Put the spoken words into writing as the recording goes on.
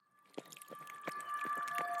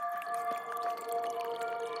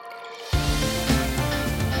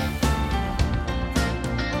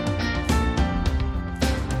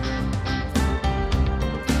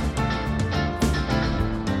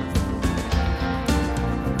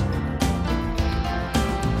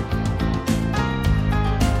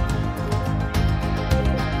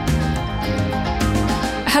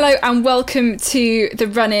Hello and welcome to the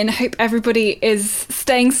run-in. Hope everybody is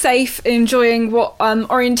staying safe, enjoying what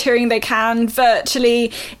orienteering they can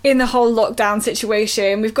virtually in the whole lockdown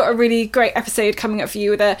situation. We've got a really great episode coming up for you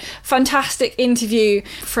with a fantastic interview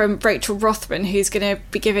from Rachael Rothman, who's going to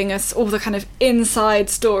be giving us all the kind of inside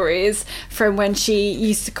stories from when she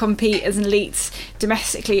used to compete as an elite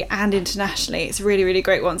domestically and internationally. It's a really, really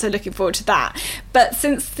great one, so looking forward to that. But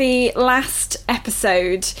since the last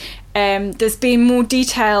episode, there's been more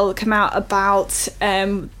detail come out about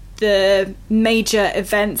the major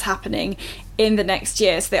events happening in the next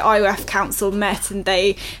year. So the IOF Council met and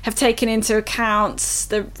they have taken into account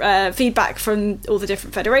the feedback from all the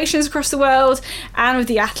different federations across the world and with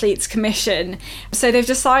the Athletes Commission. So they've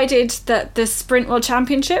decided that the Sprint World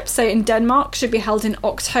Championships, so in Denmark, should be held in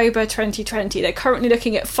October 2020. They're currently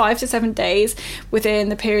looking at 5 to 7 days within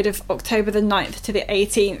the period of October the 9th to the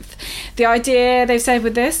 18th. The idea, they've said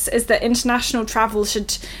with this, is that international travel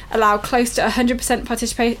should allow close to 100%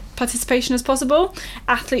 participation as possible.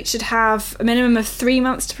 Athletes should have a minimum of 3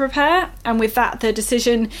 months to prepare, and with that the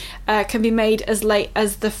decision can be made as late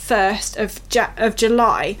as the 1st of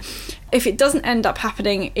July. If it doesn't end up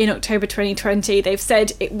happening in October 2020, they've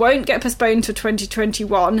said it won't get postponed to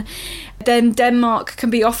 2021. Then Denmark can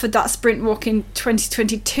be offered that sprint walk in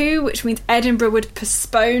 2022, which means Edinburgh would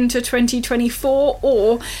postpone to 2024,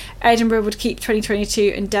 or Edinburgh would keep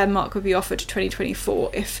 2022 and Denmark would be offered to 2024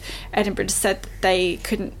 if Edinburgh said that they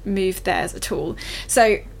couldn't move theirs at all.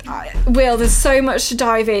 So, Will, there's so much to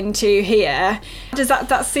dive into here. Does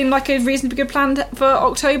that seem like a reasonably good plan for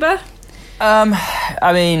October?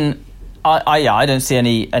 I mean, I don't see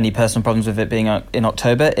any personal problems with it being in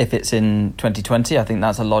October. If it's in 2020, I think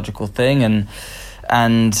that's a logical thing,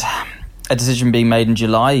 and a decision being made in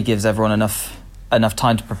July gives everyone enough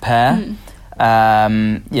time to prepare. I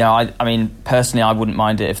mean, personally, I wouldn't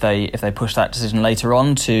mind it if they push that decision later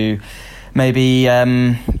on to maybe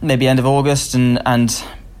end of August and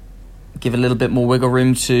give a little bit more wiggle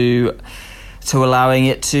room to allowing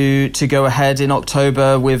it to go ahead in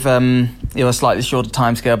October with a slightly shorter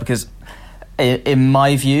timescale, because in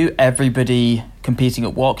my view, everybody competing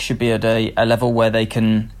at WOC should be at a level where they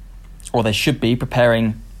can, or they should be,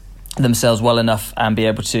 preparing themselves well enough and be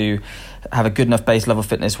able to have a good enough base level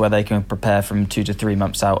fitness where they can prepare from 2 to 3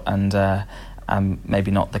 months out, and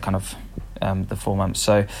maybe not the kind of the 4 months.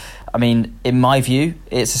 So, I mean, in my view,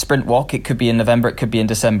 it's a sprint walk. It could be in November, it could be in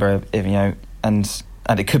December, and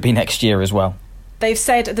it could be next year as well. They've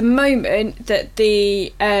said at the moment that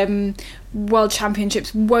the World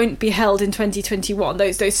Championships won't be held in 2021,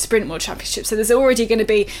 those Sprint World Championships. So there's already going to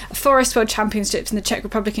be a Forest World Championships in the Czech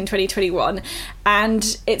Republic in 2021.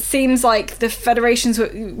 And it seems like the federations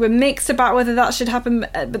were mixed about whether that should happen,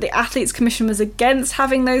 but the Athletes Commission was against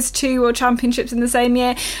having those two World Championships in the same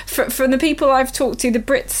year. From the people I've talked to, the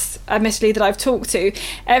Brits, admittedly, that I've talked to,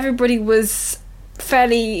 everybody was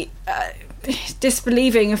fairly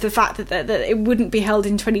disbelieving of the fact that it wouldn't be held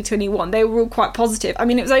in 2021. They were all quite positive. I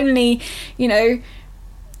mean, it was only, a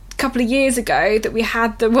couple of years ago that we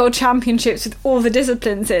had the World Championships with all the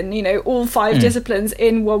disciplines in, all 5 disciplines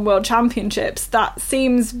in one World Championships. That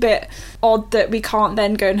seems a bit odd that we can't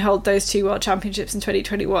then go and hold those 2 World Championships in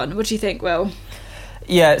 2021. What do you think, Will?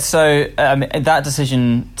 Yeah, so that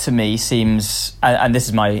decision to me seems, and this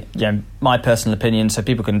is my personal opinion, so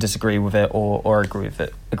people can disagree with it or agree with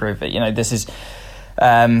it. This is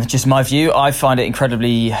just my view. I find it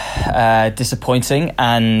incredibly disappointing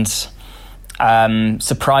and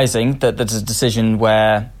surprising that there's a decision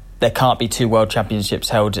where there can't be 2 World Championships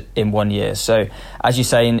held in 1 year. So, as you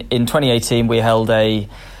say, in 2018 we held a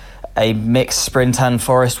mixed sprint and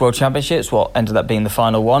forest World Championships, what ended up being the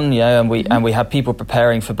final one, and we had people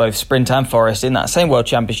preparing for both sprint and forest in that same World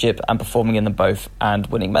Championship and performing in them both and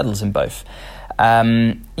winning medals in both.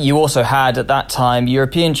 You also had at that time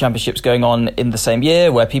European Championships going on in the same year,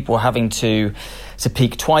 where people were having to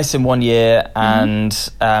peak twice in 1 year, and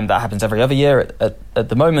that happens every other year at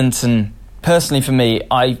the moment. And personally, for me,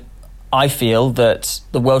 I feel that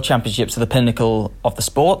the World Championships are the pinnacle of the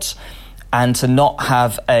sport. And to not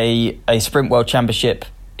have a Sprint World Championship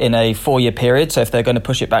in a 4-year period, so if they're going to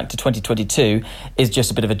push it back to 2022, is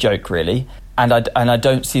just a bit of a joke, really. And I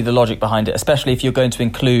don't see the logic behind it, especially if you're going to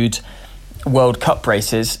include World Cup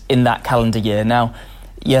races in that calendar year. Now,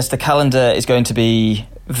 yes, the calendar is going to be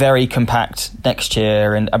very compact next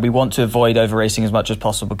year, and we want to avoid over-racing as much as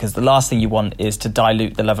possible, because the last thing you want is to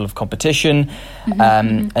dilute the level of competition,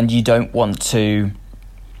 and you don't want to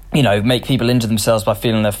make people injure themselves by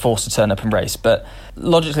feeling they're forced to turn up and race. But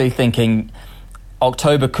logically thinking,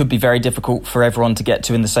 October could be very difficult for everyone to get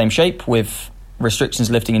to in the same shape, with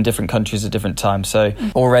restrictions lifting in different countries at different times. So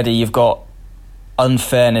already you've got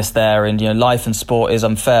unfairness there, and life and sport is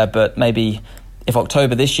unfair. But maybe if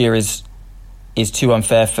October this year is too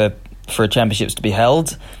unfair for championships to be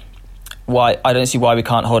held, I don't see why we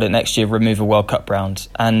can't hold it next year, remove a World Cup round.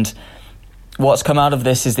 And what's come out of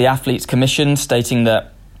this is the Athletes Commission stating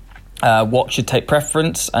that WOC should take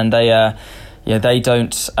preference, and they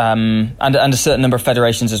don't, and a certain number of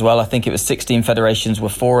federations as well. I think it was 16 federations were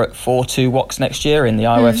for 2 WOCs next year in the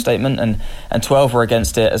IOF statement, and 12 were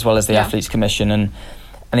against it, as well as the Athletes Commission. And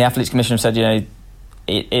the Athletes Commission have said,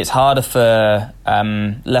 it's harder for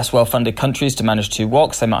less well-funded countries to manage 2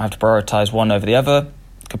 WOCs. They might have to prioritise one over the other.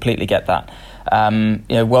 Completely get that.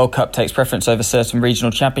 World Cup takes preference over certain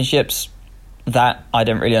regional championships. That I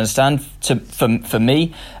don't really understand. For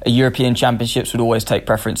me, a European Championships would always take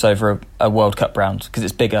preference over a World Cup round because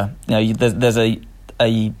it's bigger. There's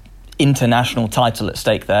a international title at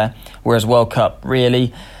stake there, whereas World Cup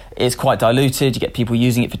really is quite diluted. You get people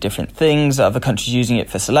using it for different things. Other countries using it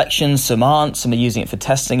for selections. Some aren't. Some are using it for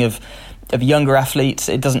testing of younger athletes.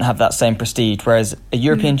 It doesn't have that same prestige. Whereas a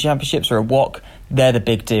European Championships or a WOC, they're the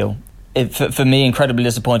big deal. For me, incredibly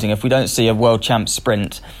disappointing. If we don't see a World Champs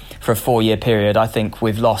sprint for a 4-year period, I think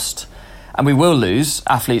we've lost, and we will lose,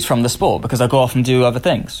 athletes from the sport because they'll go off and do other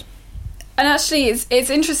things. And actually, it's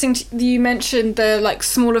interesting you mentioned the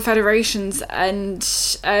smaller federations and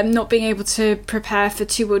not being able to prepare for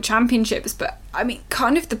 2 World Championships. But I mean,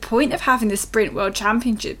 kind of the point of having the Sprint World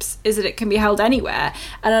Championships is that it can be held anywhere,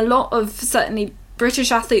 and a lot of certainly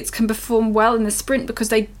British athletes can perform well in the sprint because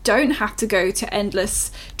they don't have to go to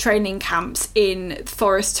endless training camps in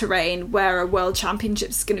forest terrain where a World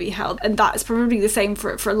Championships is going to be held, and that is probably the same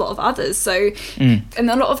for a lot of others. So and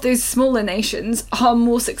a lot of those smaller nations are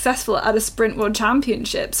more successful at a Sprint World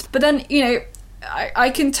Championships. But then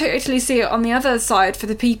I can totally see it on the other side for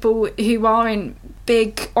the people who are in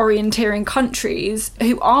big orienteering countries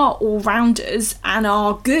who are all-rounders and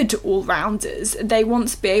are good all-rounders. They want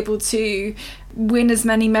to be able to win as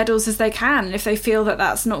many medals as they can. And if they feel that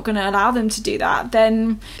that's not going to allow them to do that,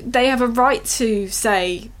 then they have a right to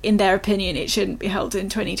say, in their opinion, it shouldn't be held in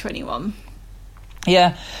 2021.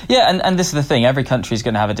 Yeah, and this is the thing. Every country is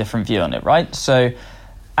going to have a different view on it, right? So,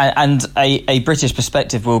 and a British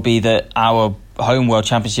perspective will be that our home World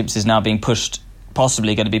Championships is now being pushed,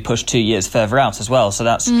 possibly going to be pushed 2 years further out as well. So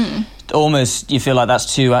that's almost, you feel like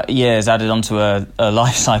that's 2 years added onto a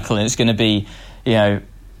life cycle, and it's going to be,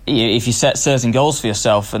 if you set certain goals for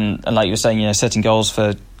yourself, and like you were saying, setting goals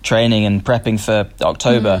for training and prepping for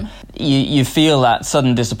October, you feel that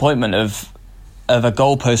sudden disappointment of a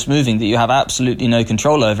goalpost moving that you have absolutely no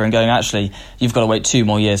control over, and going, actually, you've got to wait 2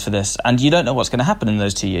 more years for this, and you don't know what's going to happen in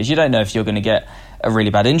those 2 years. You don't know if you're going to get a really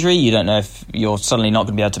bad injury. You don't know if you're suddenly not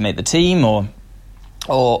going to be able to make the team, or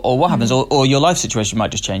what happens, or your life situation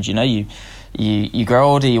might just change. You grow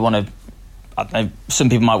older, you want to, I don't know, some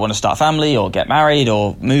people might want to start a family or get married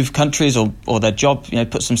or move countries, or their job,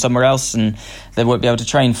 puts them somewhere else, and they won't be able to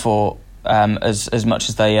train for as much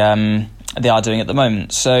as they are doing at the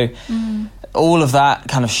moment. So all of that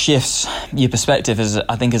kind of shifts your perspective as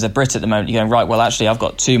a Brit at the moment. You're going, right, well, actually, I've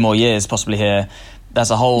got 2 more years possibly here. That's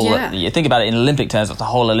a whole, you think about it in Olympic terms, that's a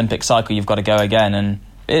whole Olympic cycle you've got to go again, and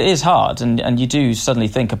it is hard, and you do suddenly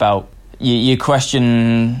think about, you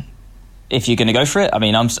question if you're going to go for it. I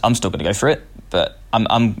mean, I'm still going to go for it, but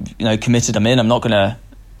I'm committed. I'm in. I'm not going to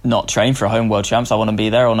not train for a home World Champs. I want to be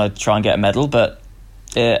there. I want to try and get a medal, but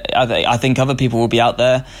I think other people will be out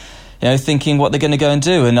there, thinking what they're going to go and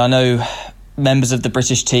do. And I know members of the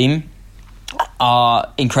British team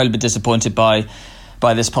are incredibly disappointed by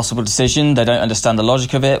this possible decision. They don't understand the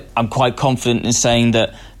logic of it. I'm quite confident in saying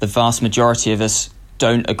that the vast majority of us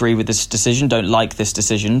don't agree with this decision, don't like this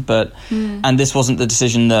decision, but and this wasn't the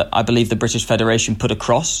decision that I believe the British Federation put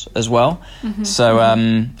across as well. So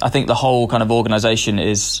I think the whole kind of organisation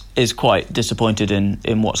is quite disappointed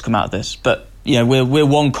in what's come out of this. But we're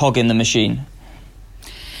one cog in the machine.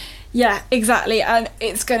 Yeah, exactly, and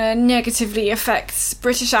it's going to negatively affect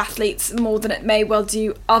British athletes more than it may well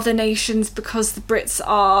do other nations, because the Brits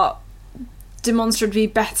are demonstrably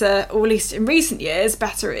better, or at least in recent years,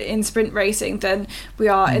 better in sprint racing than we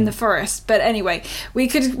are in the forest. But anyway, we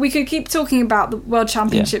could keep talking about the World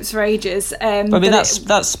Championships for ages. But I mean,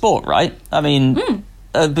 that's sport, right? I mean,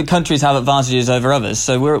 the countries have advantages over others,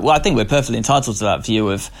 so I think we're perfectly entitled to that view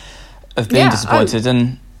of being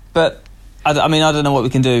disappointed. But I mean, I don't know what we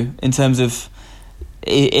can do in terms of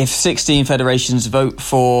if 16 federations vote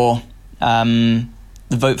for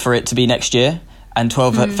it to be next year, and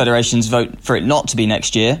 12 federations vote for it not to be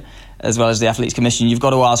next year, as well as the Athletes Commission. You've got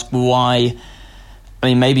to ask why I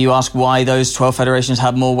mean, maybe you ask why those 12 federations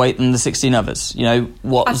have more weight than the 16 others. You know,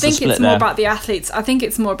 what was the split there? I think it's more about the athletes. I think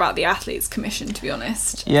it's more about the athletes commission, to be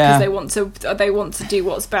honest. Yeah. Because they want to do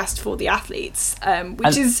what's best for the athletes,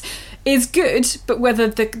 which is good. But whether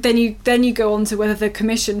then you go on to whether the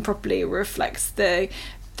commission properly reflects the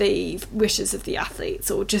wishes of the athletes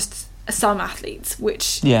or just some athletes,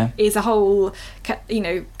 which is a whole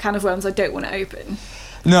can of worms I don't want to open.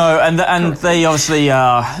 No, and they obviously they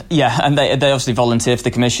obviously volunteer for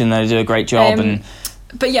the commission. They do a great job.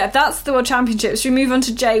 But yeah, that's the World Championships. We move on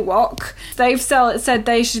to JWOC. They've said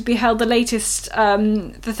they should be held the latest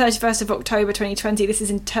the 31st of October 2020. This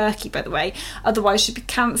is in Turkey, by the way. Otherwise, should be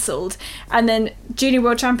cancelled. And then Junior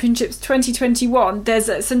World Championships 2021.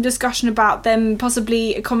 There's some discussion about them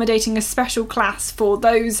possibly accommodating a special class for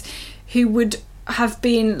those who would have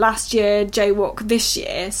been last year JWOC this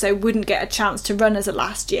year, so wouldn't get a chance to run as a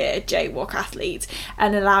last year JWOC athlete,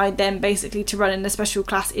 and allowing them basically to run in a special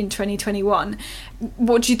class in 2021.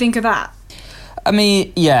 What do you think of that? I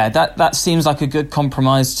mean, yeah, that seems like a good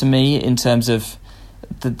compromise to me in terms of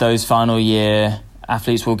those final year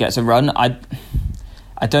athletes will get to run. I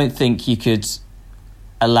don't think you could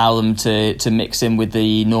allow them to mix in with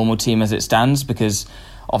the normal team as it stands, because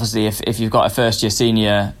obviously, if you've got a first-year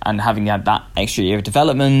senior and having had that extra year of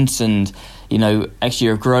development and, extra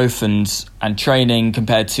year of growth and training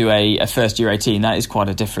compared to a first-year 18, that is quite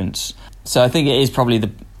a difference. So I think it is probably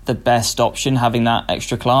the best option, having that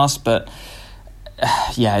extra class. But,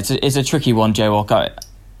 it's a tricky one, JWOC.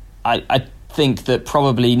 I think that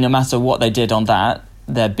probably no matter what they did on that,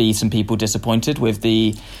 there'd be some people disappointed with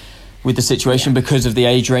the situation because of the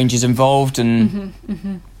age ranges involved. And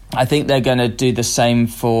I think they're going to do the same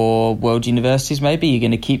for World Universities. Maybe you're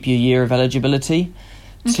going to keep your year of eligibility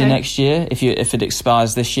to next year if it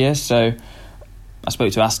expires this year. So I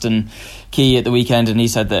spoke to Aston Key at the weekend, and he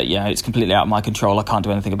said that it's completely out of my control. I can't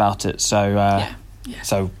do anything about it. So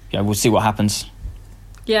we'll see what happens.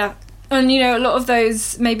 Yeah, and a lot of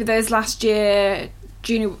those last year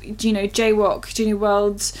junior JWOC Junior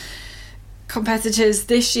World competitors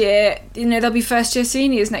this year, they'll be first year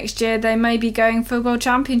seniors next year. They may be going for World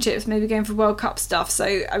Championships, maybe going for World Cup stuff.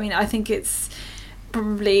 So I mean, I think it's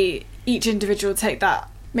probably each individual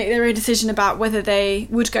make their own decision about whether they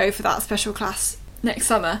would go for that special class next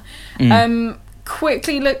summer.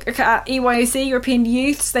 Quickly look at EYOC, European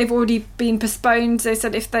Youths. They've already been postponed. They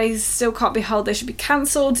said if they still can't be held, they should be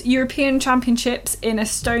cancelled. European Championships in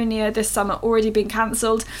Estonia this summer already been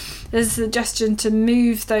cancelled. There's a suggestion to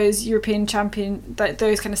move those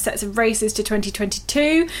those kind of sets of races to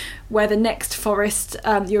 2022, where the next Forest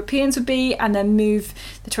Europeans would be, and then move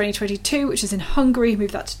the 2022, which is in Hungary,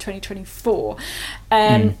 move that to 2024.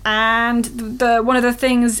 And one of the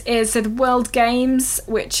things is the World Games,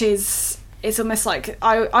 which is... It's almost like,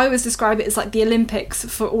 I always describe it as like the Olympics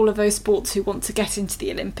for all of those sports who want to get into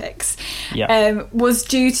the Olympics. Was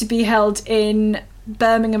due to be held in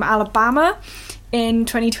Birmingham, Alabama in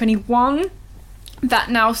 2021. That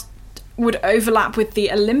now would overlap with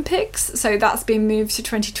the Olympics, so that's been moved to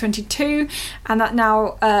 2022, and that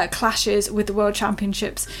now clashes with the World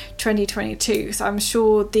Championships 2022. So I'm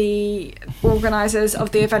sure the organisers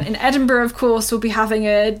of the event in Edinburgh, of course, will be having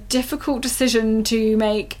a difficult decision to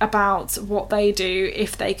make about what they do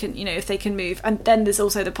if they can move. And then there's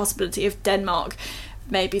also the possibility of Denmark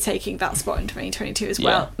maybe taking that spot in 2022 as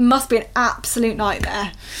well. Must be an absolute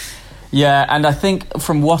nightmare. Yeah, and I think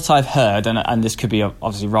from what I've heard, and this could be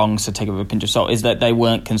obviously wrong, so take it with a pinch of salt, is that they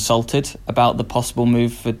weren't consulted about the possible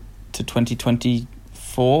move to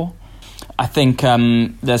 2024. I think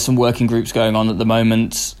there's some working groups going on at the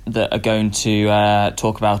moment that are going to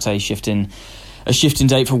talk about a shift in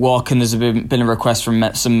date for WOC, and there's been a request from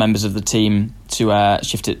some members of the team to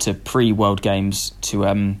shift it to pre-World Games to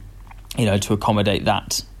accommodate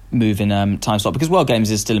that move in time slot, because World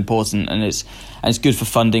Games is still important, and it's good for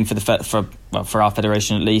funding for our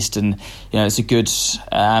federation at least, and it's a good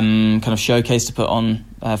kind of showcase to put on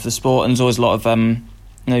for the sport, and there's always a lot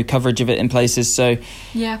of coverage of it in places. So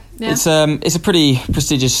it's a pretty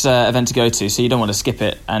prestigious event to go to, so you don't want to skip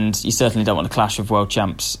it, and you certainly don't want to clash with world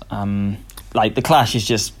champs. The clash is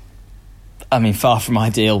just, far from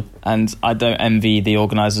ideal, and I don't envy the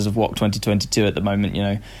organisers of WOC 2022 at the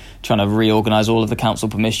moment, trying to reorganise all of the council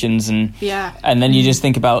permissions, and then you just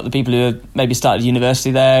think about the people who have maybe started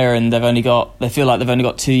university there, and they feel like they've only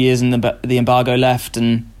got 2 years in the embargo left,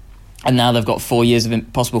 and now they've got 4 years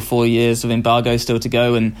possible 4 years of embargo still to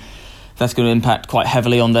go, and that's going to impact quite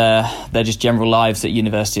heavily on their just general lives at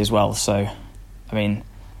university as well. So,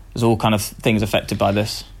 there's all kind of things affected by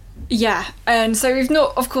this. Yeah, and so we've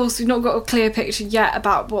not got a clear picture yet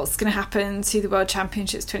about what's going to happen to the World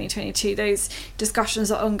Championships 2022. Those discussions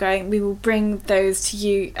are ongoing. We will bring those to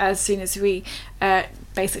you as soon as we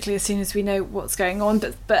know what's going on.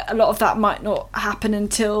 But a lot of that might not happen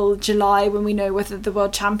until July, when we know whether the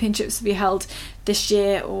World Championships will be held this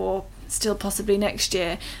year or still possibly next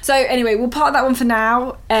year. So anyway, we'll park that one for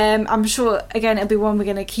now. I'm sure, again, it'll be one we're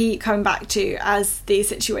going to keep coming back to as the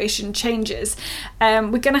situation changes.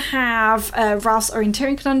 We're going to have Ralph's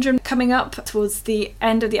orienteering conundrum coming up towards the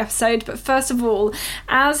end of the episode. But first of all,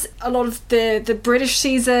 as a lot of the British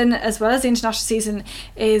season as well as the international season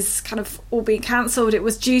is kind of all being cancelled, it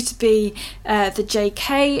was due to be the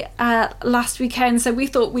JK last weekend. So we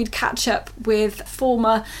thought we'd catch up with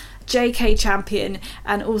former JK champion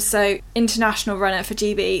and also international runner for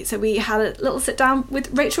GB. So we had a little sit down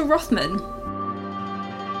with Rachael Rothman.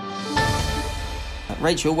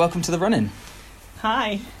 Rachael, welcome to the run-in.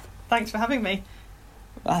 Hi, thanks for having me.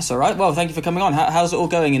 That's all right. Well, thank you for coming on. How's it all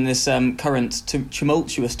going in this current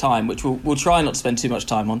tumultuous time, which we'll try not to spend too much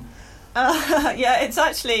time on? Yeah,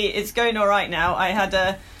 it's going all right now. I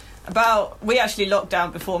had we actually locked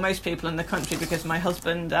down before most people in the country because my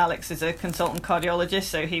husband Alex is a consultant cardiologist,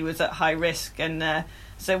 so he was at high risk, and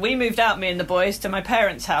so we moved out, me and the boys, to my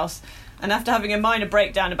parents' house. And after having a minor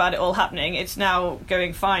breakdown about it all happening, it's now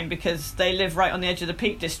going fine because they live right on the edge of the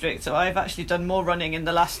Peak District. So I've actually done more running in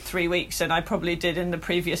the last 3 weeks than I probably did in the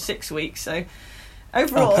previous 6 weeks. So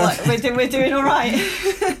overall, we're doing all right.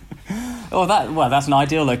 That's an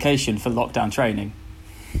ideal location for lockdown training.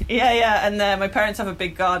 Yeah, and my parents have a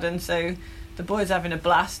big garden, so the boys are having a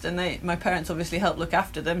blast, and my parents obviously help look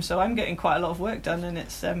after them, so I'm getting quite a lot of work done, and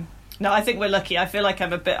it's no, I think we're lucky. I feel like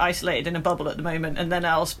I'm a bit isolated in a bubble at the moment, and then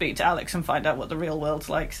I'll speak to Alex and find out what the real world's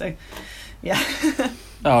like, so yeah.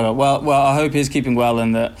 Oh, well, I hope he's keeping well,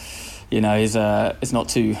 and that, he's it's not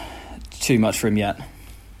too much for him yet.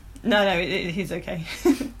 No, he's okay.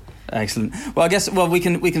 Excellent. Well, I guess we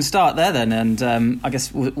can start there then, and I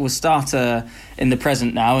guess we'll start in the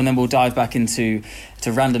present now, and then we'll dive back into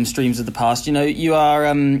random streams of the past. You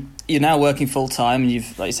are you're now working full time, and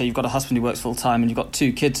you've got a husband who works full time, and you've got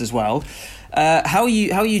 2 kids as well. How are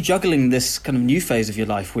you juggling this kind of new phase of your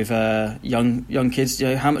life with young kids?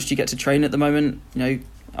 How much do you get to train at the moment?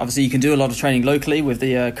 Obviously you can do a lot of training locally with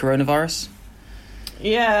the coronavirus.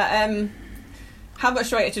 Yeah. How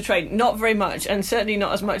much do I get to train? Not very much, and certainly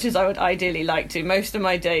not as much as I would ideally like to. Most of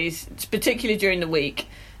my days, particularly during the week,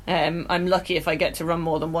 I'm lucky if I get to run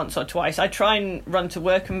more than once or twice. I try and run to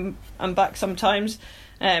work and back sometimes,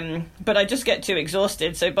 but I just get too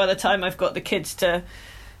exhausted. So by the time I've got the kids to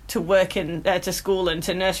work to school and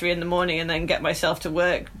to nursery in the morning, and then get myself to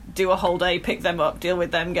work, do a whole day, pick them up, deal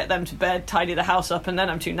with them, get them to bed, tidy the house up, and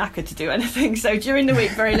then I'm too knackered to do anything. So during the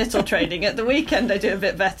week, very little training. At the weekend, I do a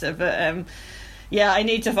bit better, but yeah, I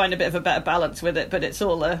need to find a bit of a better balance with it, but it's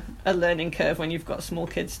all a learning curve when you've got small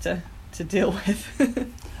kids to deal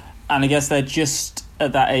with. And I guess they're just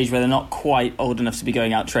at that age where they're not quite old enough to be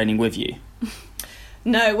going out training with you.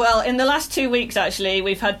 No, well, in the last 2 weeks, actually,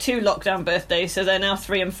 we've had 2 lockdown birthdays, so they're now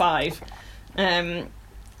 3 and 5.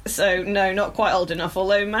 So, no, not quite old enough,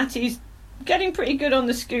 although Matty's getting pretty good on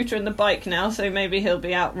the scooter and the bike now, so maybe he'll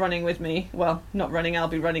be out running with me. Well, not running, I'll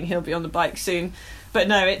be running, he'll be on the bike soon. But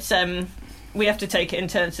no, it's we have to take it in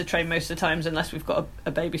turns to train most of the times, unless we've got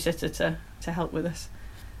a babysitter to help with us.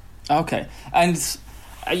 Okay, and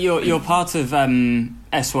you're part of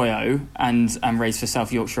SYO and Race for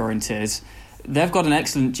South Yorkshire Orienteers. They've got an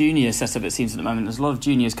excellent junior setup, it seems, at the moment. There's a lot of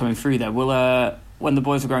juniors coming through there. Will when the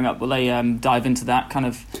boys are growing up, will they dive into that kind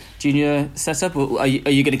of junior setup? Or are you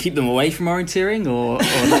going to keep them away from orienteering, or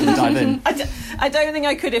let them dive in? I don't think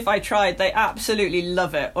I could if I tried. They absolutely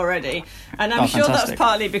love it already, and I'm sure fantastic. that's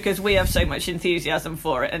partly because we have so much enthusiasm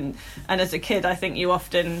for it. And as a kid, I think you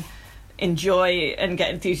often enjoy and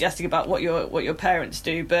get enthusiastic about what your parents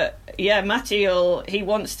do. But yeah, Matty he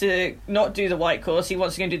wants to not do the white course, he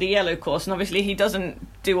wants to go and do the yellow course, and obviously he doesn't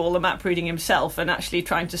do all the map reading himself, and actually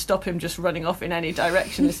trying to stop him just running off in any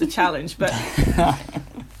direction is the challenge. But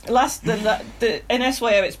in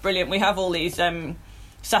SYO it's brilliant. We have all these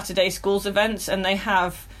Saturday schools events, and they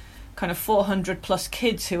have kind of 400 plus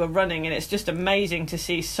kids who are running, and it's just amazing to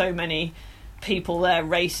see so many people there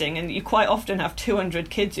racing. And you quite often have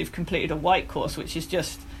 200 kids who've completed a white course, which is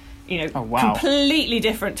just completely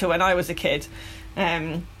different to when I was a kid,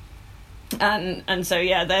 and so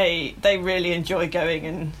yeah, they really enjoy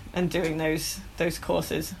going and doing those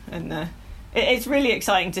courses, and it's really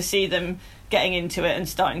exciting to see them getting into it and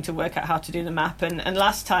starting to work out how to do the map. And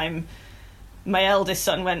last time my eldest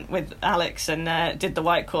son went with Alex and did the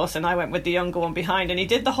white course, and I went with the younger one behind, and he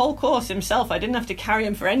did the whole course himself. I didn't have to carry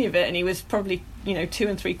him for any of it, and he was probably 2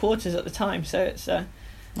 3/4 at the time. So it's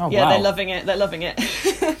wow. They're loving it.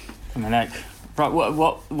 I mean, right,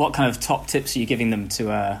 what kind of top tips are you giving them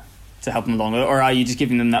to help them along, or are you just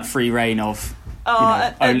giving them that free rein of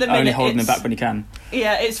only holding them back when you can?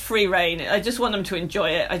 Yeah, it's free rein. I just want them to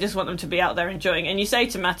enjoy it. I just want them to be out there enjoying. And you say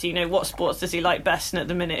to Matty, what sports does he like best? And at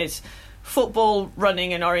the minute, it's football,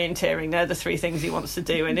 running, and orienteering. They're the 3 things he wants to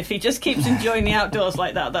do. And if he just keeps enjoying the outdoors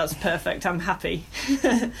like that, that's perfect. I'm happy.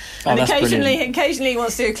 And occasionally he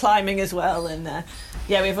wants to do climbing as well. And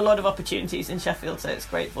we have a lot of opportunities in Sheffield, so it's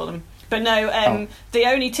great for them. But no, the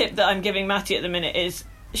only tip that I'm giving Matty at the minute is,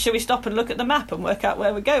 should we stop and look at the map and work out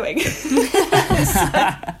where we're going?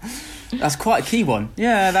 That's quite a key one.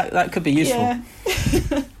 Yeah, that could be useful.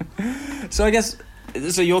 Yeah. So I guess,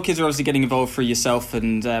 your kids are obviously getting involved through yourself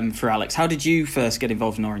and for Alex. How did you first get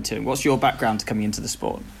involved in orienteering? What's your background to coming into the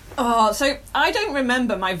sport? So I don't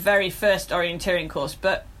remember my very first orienteering course,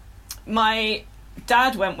 but my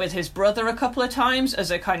dad went with his brother a couple of times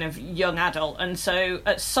as a kind of young adult, and so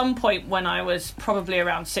at some point when I was probably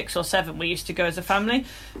around 6 or 7, we used to go as a family.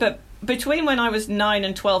 But between when I was 9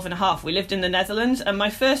 and 12 and a half, we lived in the Netherlands, and my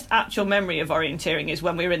first actual memory of orienteering is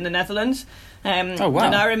when we were in the Netherlands. Oh, wow.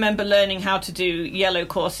 And I remember learning how to do yellow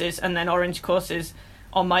courses and then orange courses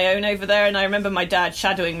on my own over there, and I remember my dad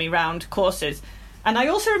shadowing me round courses. And I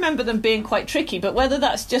also remember them being quite tricky, but whether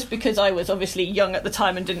that's just because I was obviously young at the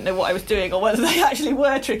time and didn't know what I was doing, or whether they actually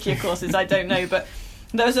were trickier courses, I don't know. But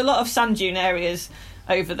there was a lot of sand dune areas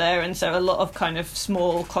over there, and so a lot of kind of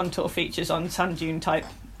small contour features on sand dune type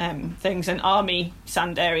things, and army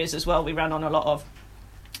sand areas as well we ran on a lot of.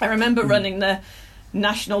 I remember running the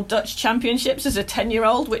National Dutch Championships as a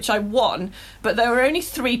 10-year-old, which I won, but there were only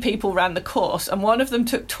 3 people ran the course, and one of them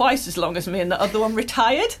took twice as long as me and the other one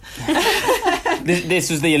retired. This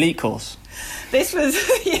was the elite course? This was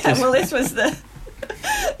this was the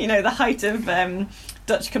the height of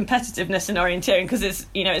Dutch competitiveness in orienteering, because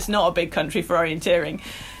it's not a big country for orienteering,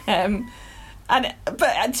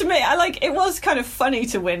 but to me, it was kind of funny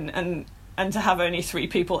to win and to have only 3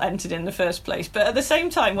 people entered in the first place. But at the same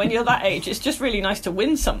time, when you're that age, it's just really nice to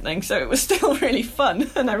win something. So it was still really fun,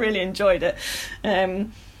 and I really enjoyed it.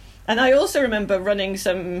 And I also remember running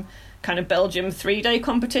some kind of Belgium 3-day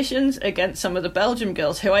competitions against some of the Belgium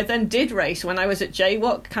girls, who I then did race when I was at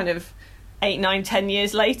JWOC kind of 8, 9, 10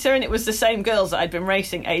 years later. And it was the same girls that I'd been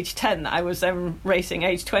racing age 10 that I was then racing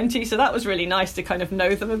age 20. So that was really nice to kind of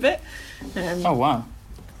know them a bit. Oh, wow.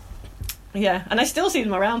 Yeah, and I still see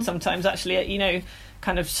them around sometimes, actually, at,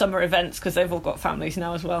 kind of summer events, because they've all got families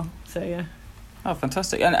now as well. So, yeah. Oh,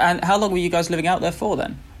 fantastic. And how long were you guys living out there for,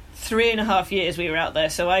 then? 3.5 years we were out there.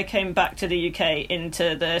 So I came back to the UK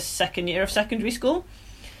into the second year of secondary school.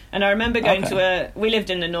 And I remember going we lived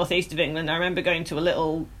in the northeast of England. I remember going to a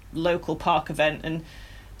little local park event and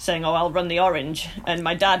saying, I'll run the orange. And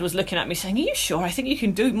my dad was looking at me saying, are you sure? I think you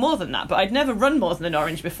can do more than that. But I'd never run more than an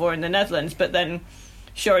orange before in the Netherlands. But then,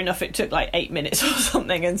 sure enough, it took 8 minutes or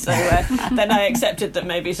something, and so then I accepted that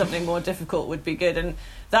maybe something more difficult would be good. And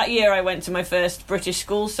that year I went to my first British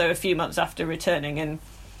school, so a few months after returning, and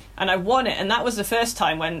I won it. And that was the first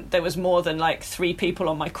time when there was more than 3 people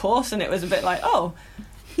on my course, and it was a bit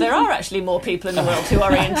there are actually more people in the world who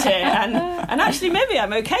orienteer, and actually maybe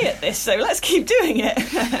I'm okay at this, so let's keep doing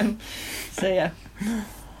it. So yeah.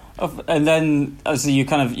 And then, obviously,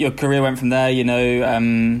 your career went from there.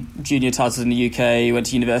 Junior titles in the UK. You went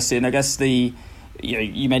to university, and I guess you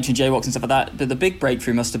mentioned JWOCs and stuff like that. But the big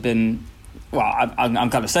breakthrough must have been, well,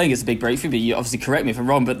 I'm kind of saying it's a big breakthrough, but you obviously correct me if I'm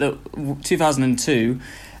wrong. But the 2002,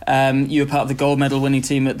 you were part of the gold medal winning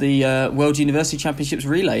team at the World University Championships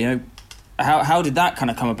relay. How did that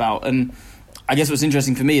kind of come about? And I guess what's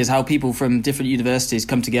interesting for me is how people from different universities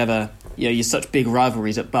come together. You're such big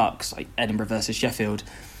rivalries at Bucks, like Edinburgh versus Sheffield.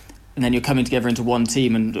 And then you're coming together into one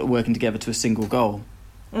team and working together to a single goal.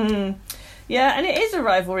 Yeah, and it is a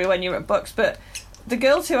rivalry when you're at Bucks, but the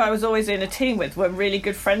girls who I was always in a team with were really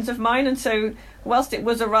good friends of mine, and so whilst it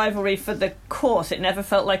was a rivalry for the course, it never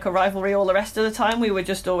felt like a rivalry all the rest of the time. We were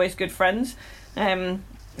just always good friends. That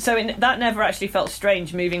never actually felt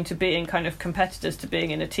strange, moving to being kind of competitors to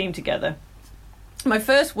being in a team together. My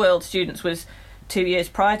first World Students was 2 years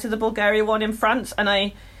prior to the Bulgaria one in France, and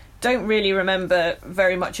I don't really remember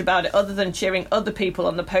very much about it other than cheering other people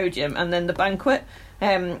on the podium and then the banquet.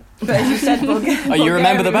 But as you said, Bulgaria... you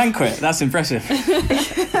remember the banquet? That's impressive.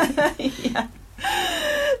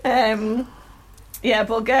 Yeah.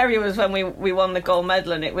 Bulgaria was when we won the gold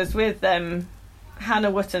medal, and it was with...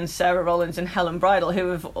 Hannah Wotton, Sarah Rollins and Helen Bridle, who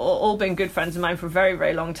have all been good friends of mine for a very,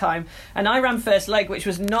 very long time. And I ran first leg, which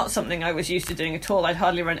was not something I was used to doing at all. I'd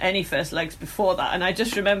hardly run any first legs before that. And I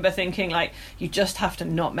just remember thinking, like, you just have to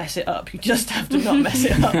not mess it up. You just have to not mess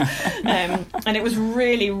it up. And it was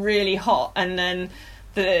really, really hot. And then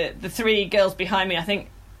the three girls behind me, I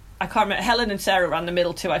can't remember, Helen and Sarah ran the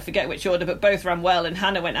middle two, I forget which order, but both ran well, and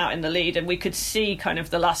Hannah went out in the lead, and we could see kind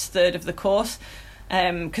of the last third of the course,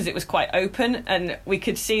 because it was quite open, and we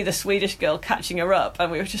could see the Swedish girl catching her up,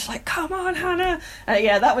 and we were just like, come on, Hannah.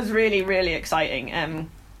 Yeah, that was really, really exciting. And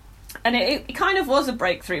it kind of was a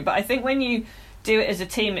breakthrough, but I think when you do it as a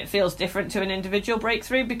team, it feels different to an individual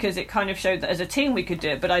breakthrough, because it kind of showed that as a team we could do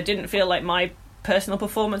it, but I didn't feel like my personal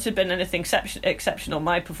performance had been anything exceptional.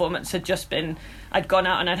 My performance had just been, I'd gone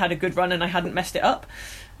out and I'd had a good run and I hadn't messed it up.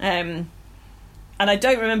 And I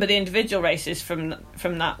don't remember the individual races from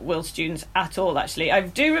that World Students at all, actually. I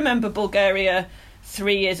do remember Bulgaria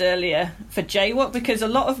 3 years earlier for JWOC, because a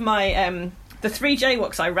lot of my the 3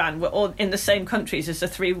 JWOCs I ran were all in the same countries as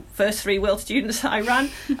the first three World Students that I ran.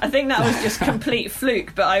 I think that was just complete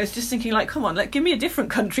fluke, but I was just thinking, like, come on, give me a different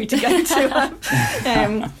country to go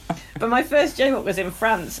to. But my first JWOC was in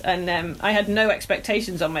France, and I had no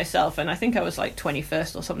expectations on myself, and I think I was like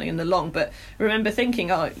 21st or something in the long, but I remember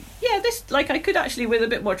thinking, oh yeah, this, like, I could actually, with a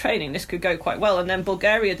bit more training, this could go quite well. And then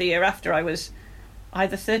Bulgaria the year after, I was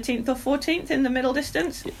either 13th or 14th in the middle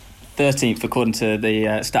distance. 13th according to the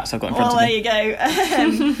stats I've got in front of me. There you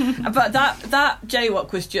go. But that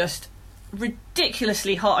JWOC was just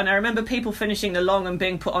ridiculously hot, and I remember people finishing the long and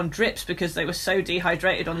being put on drips because they were so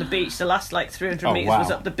dehydrated on the beach. The last 300 metres was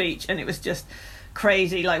up the beach, and it was just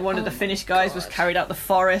crazy. Like, one of the Finnish guys was carried out the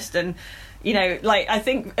forest, and I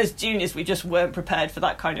think as juniors we just weren't prepared for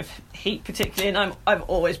that kind of heat particularly, and I've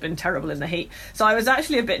always been terrible in the heat, so I was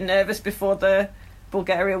actually a bit nervous before the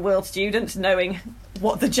Bulgaria World Students, knowing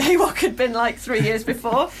what the JWOC had been like 3 years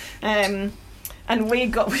before. And we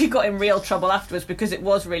got in real trouble afterwards, because it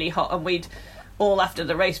was really hot, and we'd all, after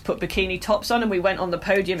the race, put bikini tops on, and we went on the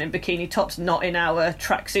podium in bikini tops, not in our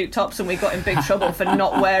tracksuit tops, and we got in big trouble for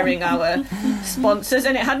not wearing our sponsors.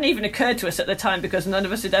 And it hadn't even occurred to us at the time, because none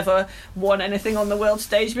of us had ever won anything on the world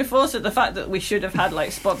stage before, so the fact that we should have had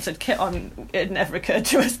sponsored kit on, it never occurred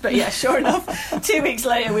to us. But yeah, sure enough, 2 weeks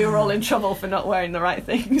later we were all in trouble for not wearing the right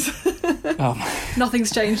things.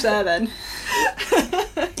 Nothing's changed there then.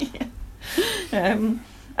 Yeah.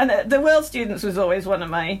 And the World Students was always one of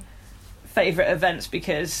my favourite events,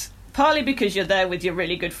 partly because you're there with your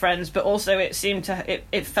really good friends, but also it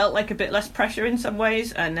felt like a bit less pressure in some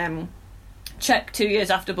ways. And Czech 2 years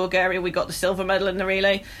after Bulgaria, we got the silver medal in the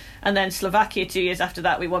relay, and then Slovakia 2 years after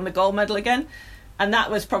that, we won the gold medal again. And that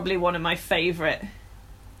was probably one of my favourite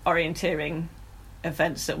orienteering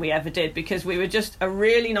events that we ever did, because we were just a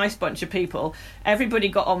really nice bunch of people. Everybody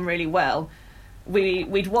got on really well.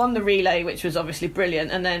 We'd won the relay, which was obviously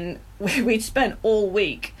brilliant, and then we'd spent all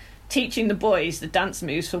week teaching the boys the dance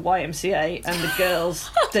moves for YMCA and the girls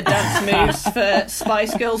the dance moves for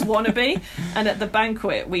Spice Girls Wannabe. And at the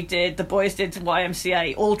banquet the boys did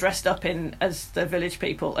YMCA all dressed up as the Village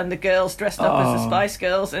People, and the girls dressed up as the Spice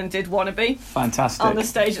Girls and did Wannabe. Fantastic. On the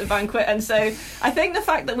stage at the banquet. And so I think the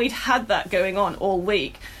fact that we'd had that going on all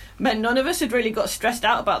week meant none of us had really got stressed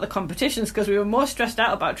out about the competitions, because we were more stressed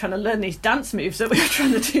out about trying to learn these dance moves that we were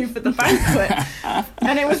trying to do for the banquet.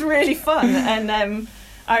 And it was really fun. And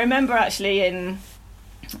I remember actually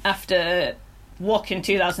after WOC in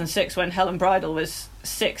 2006, when Helen Bridle was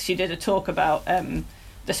 6, she did a talk about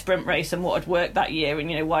the sprint race and what had worked that year,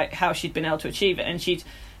 and how she'd been able to achieve it. And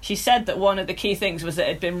she said that one of the key things was that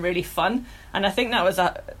it had been really fun. And I think that was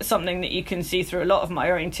something that you can see through a lot of my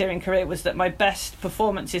orienteering career, was that my best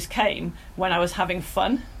performances came when I was having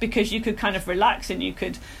fun, because you could kind of relax and you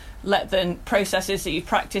could let the processes that you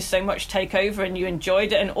practiced so much take over, and you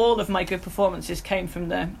enjoyed it. And all of my good performances came from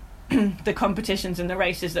the competitions and the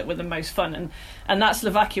races that were the most fun. And that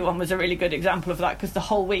Slovakia one was a really good example of that, because the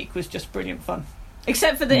whole week was just brilliant fun.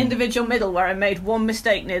 Except for the individual middle, where I made one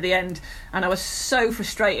mistake near the end, and I was so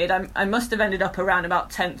frustrated. I must have ended up around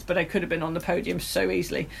about 10th, but I could have been on the podium so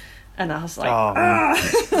easily. And I was like,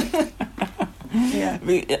 yeah.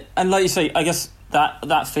 And like you say, I guess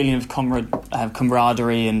that feeling of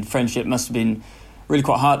camaraderie and friendship must have been really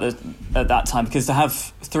quite hard at that time, because to have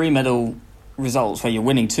 3 medal results where you're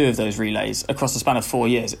winning 2 of those relays across the span of 4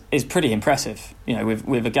 years is pretty impressive,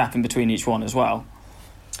 with a gap in between each one as well.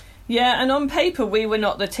 Yeah, and on paper we were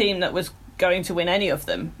not the team that was going to win any of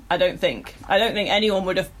them. I don't think anyone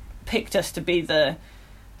would have picked us to be the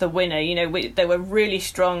winner. There were really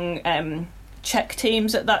strong Czech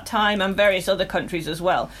teams at that time, and various other countries as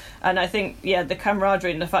well. And I think, the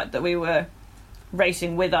camaraderie and the fact that we were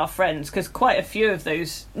racing with our friends, because quite a few of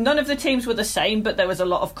those, none of the teams were the same, but there was a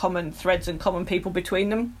lot of common threads and common people between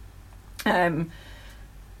them. And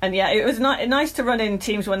yeah, it was nice to run in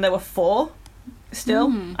teams when there were 4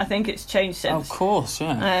 still. I think it's changed since. Oh, of course,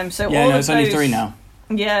 yeah. So yeah, all no, of it's only those, 3 now.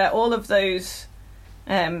 Yeah, all of those,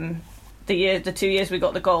 the 2 years we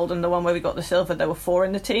got the gold and the one where we got the silver, there were 4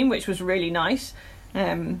 in the team, which was really nice.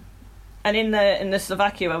 And in the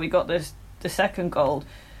Slovakia where we got the second gold,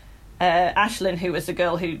 Ashlyn, who was the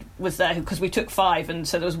girl who was there, because we took 5, and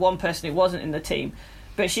so there was one person who wasn't in the team,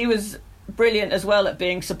 but she was brilliant as well at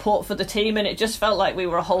being support for the team, and it just felt like we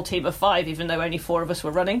were a whole team of 5, even though only 4 of us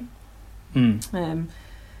were running.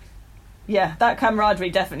 Yeah, that camaraderie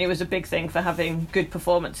definitely was a big thing for having good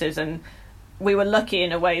performances, and we were lucky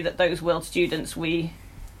in a way that those world students, we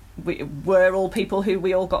were all people who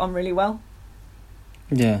we all got on really well.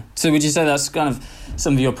 Yeah. So would you say that's kind of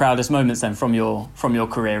some of your proudest moments then from your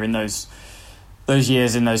career in those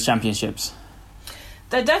years in those championships?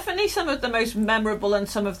 They're definitely some of the most memorable and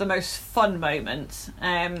some of the most fun moments.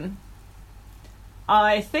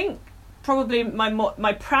 I think probably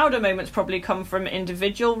my prouder moments probably come from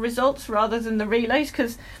individual results rather than the relays,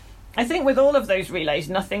 because I think with all of those relays,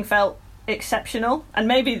 nothing felt exceptional, and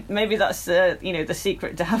maybe that's the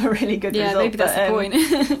secret to have a really good result. Maybe that's the point.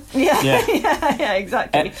 yeah,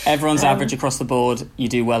 exactly. Everyone's average across the board. You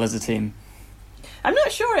do well as a team. I'm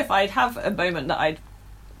not sure if I'd have a moment that I'd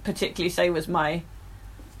particularly say was my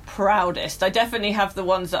proudest. I definitely have the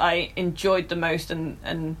ones that I enjoyed the most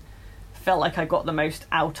and felt like I got the most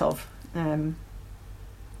out of.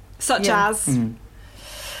 Such as?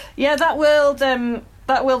 Yeah, that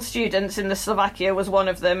World Students in the Slovakia was one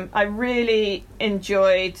of them. I really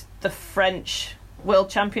enjoyed the French World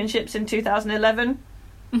Championships in 2011.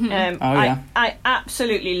 I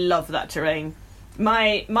absolutely love that terrain.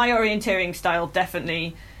 My orienteering style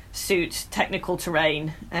definitely suits technical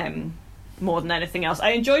terrain more than anything else. I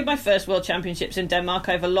enjoyed my first World Championships in Denmark.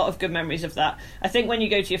 I have a lot of good memories of that. I think when you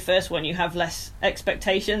go to your first one, you have less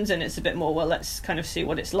expectations and it's a bit more, well, let's kind of see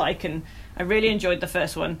what it's like. And I really enjoyed the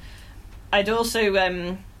first one. I'd also,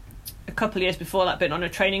 a couple of years before that, been on a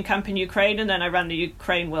training camp in Ukraine, and then I ran the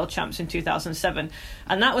Ukraine World Champs in 2007.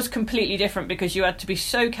 And that was completely different because you had to be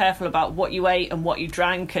so careful about what you ate and what you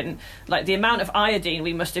drank, and like the amount of iodine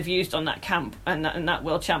we must have used on that camp and that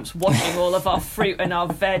World Champs, washing all of our fruit and our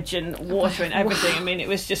veg and water and everything. I mean, it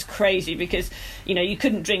was just crazy because, you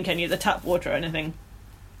couldn't drink any of the tap water or anything.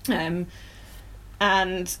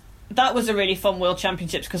 And that was a really fun World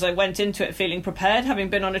Championships because I went into it feeling prepared, having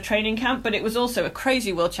been on a training camp, but it was also a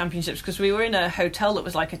crazy World Championships because we were in a hotel that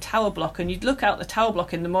was like a tower block, and you'd look out the tower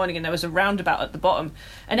block in the morning and there was a roundabout at the bottom,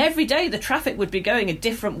 and every day the traffic would be going a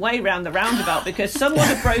different way round the roundabout because someone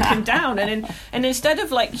had broken down, and instead of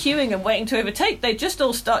like queuing and waiting to overtake, they'd just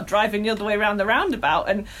all start driving the other way around the roundabout,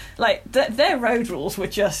 and like their road rules were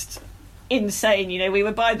just insane. We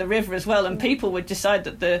were by the river as well, and people would decide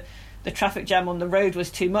that the traffic jam on the road was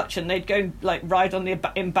too much, and they'd go like ride on the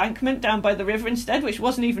embankment down by the river instead, which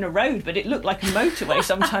wasn't even a road, but it looked like a motorway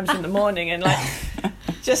sometimes in the morning. And like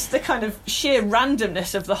just the kind of sheer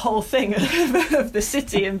randomness of the whole thing of the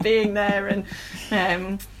city and being there. And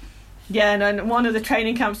and one of the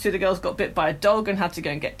training camps, 2 of the girls got bit by a dog and had to go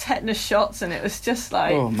and get tetanus shots, and it was just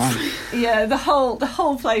like, oh man, the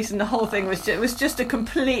whole place and the whole thing was just a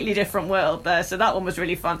completely different world there. So that one was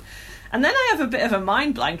really fun. And then I have a bit of a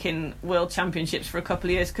mind blank in World Championships for a couple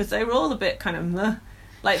of years because they were all a bit kind of meh.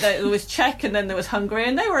 Like there was Czech and then there was Hungary,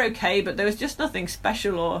 and they were okay, but there was just nothing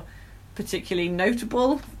special or particularly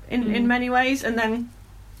notable in many ways. And then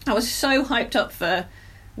I was so hyped up for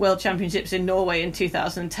World Championships in Norway in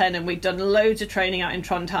 2010, and we'd done loads of training out in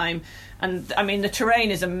Trondheim. And I mean, the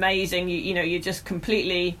terrain is amazing. You just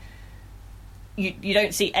completely... You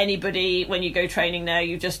don't see anybody when you go training there.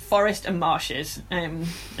 You just forest and marshes, and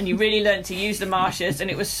you really learn to use the marshes, and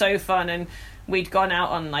it was so fun. And we'd gone out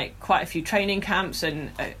on like quite a few training camps, and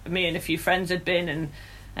me and a few friends had been,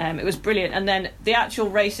 and it was brilliant. And then the actual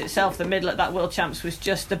race itself, the middle at that World Champs, was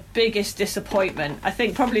just the biggest disappointment. I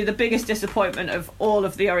think probably the biggest disappointment of all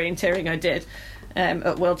of the orienteering I did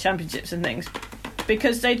at World Championships and things,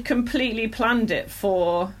 because they'd completely planned it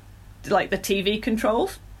for like the TV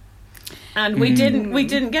controls. And we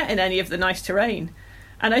didn't get in any of the nice terrain,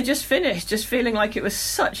 and I just finished just feeling like it was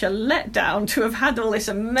such a letdown to have had all this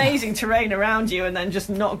amazing terrain around you and then just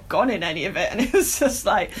not gone in any of it, and it was just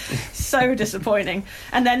like so disappointing.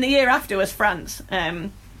 And then the year after was France,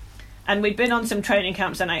 and we'd been on some training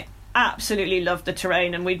camps, and I absolutely loved the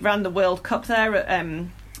terrain, and we'd ran the World Cup there at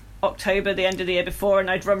October, the end of the year before, and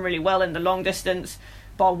I'd run really well in the long distance,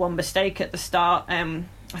 bar one mistake at the start.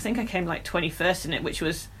 I think I came like 21st in it, which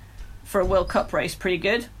was for a World Cup race pretty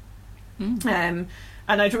good. And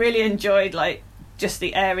I'd really enjoyed like just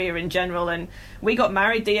the area in general. And we got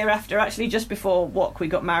married the year after, actually, just before WOC. We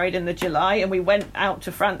got married in the July, and we went out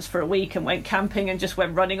to France for a week and went camping and just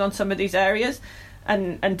went running on some of these areas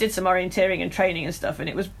and did some orienteering and training and stuff, and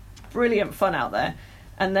it was brilliant fun out there.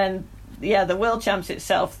 And then the World Champs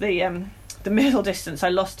itself, the middle distance, I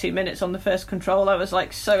lost 2 minutes on the first control. I was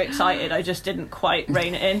like so excited, I just didn't quite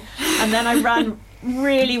rein it in, and then I ran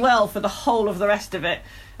really well for the whole of the rest of it,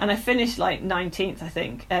 and I finished like 19th, I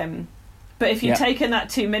think. But if you'd taken that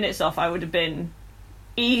 2 minutes off, I would have been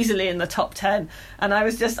easily in the top 10. And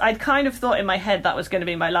I'd kind of thought in my head that was going to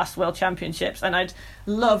be my last World Championships, and I'd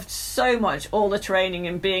loved so much all the training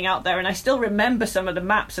and being out there. And I still remember some of the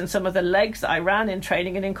maps and some of the legs that I ran in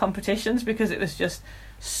training and in competitions, because it was just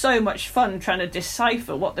so much fun trying to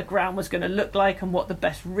decipher what the ground was going to look like and what the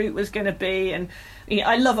best route was going to be. And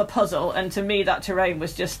I love a puzzle, and to me that terrain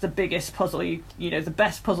was just the biggest puzzle, the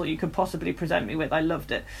best puzzle you could possibly present me with. I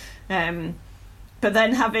loved it. But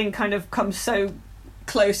then, having kind of come so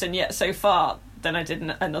close and yet so far, then I did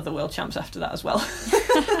another World Champs after that as well.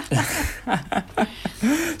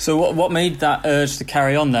 So what made that urge to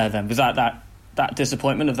carry on there then? Was that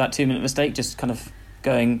disappointment of that 2 minute mistake, just kind of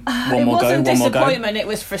going one more go? It wasn't disappointment, it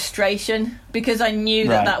was frustration, because I knew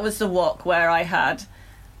that was the WOC where I had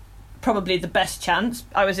probably the best chance.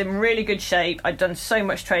 I was in really good shape. I'd done so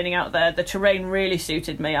much training out there. The terrain really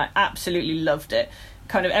suited me. I absolutely loved it.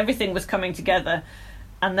 Kind of everything was coming together.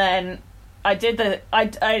 And then I did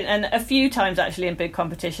and a few times actually in big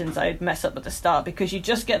competitions I'd mess up at the start, because you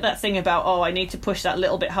just get that thing about, I need to push that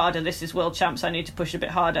little bit harder, this is World Champs, I need to push a bit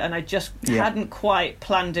harder, and I just hadn't quite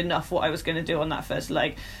planned enough what I was going to do on that first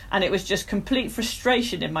leg, and it was just complete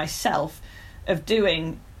frustration in myself of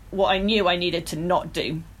doing what I knew I needed to not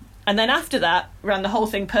do. And then after that, ran the whole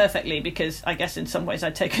thing perfectly, because I guess in some ways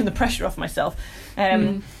I'd taken the pressure off myself.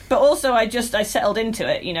 But also I settled into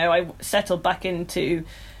it, I settled back into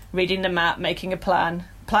reading the map, making a plan,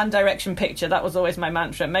 direction, picture. That was always my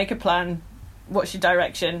mantra. Make a plan, what's your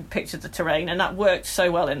direction, picture the terrain. And that worked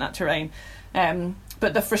so well in that terrain.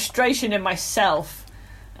 But the frustration in myself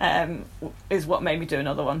is what made me do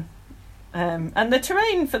another one. And the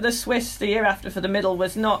terrain for the Swiss the year after for the middle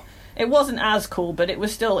it wasn't as cool, but it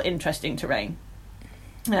was still interesting terrain.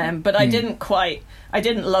 But I didn't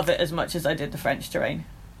love it as much as I did the French terrain.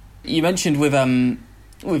 You mentioned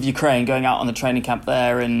with Ukraine going out on the training camp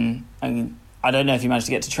there, and I don't know if you managed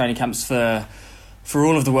to get to training camps for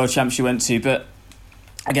all of the World Champs you went to, but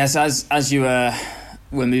I guess as you were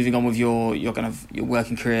moving on with your kind of your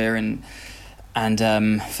working career and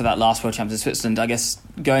for that last World Champs in Switzerland, I guess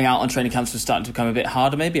going out on training camps was starting to become a bit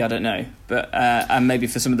harder, maybe, I don't know, but and maybe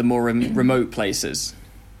for some of the more remote places.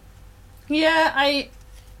 Yeah,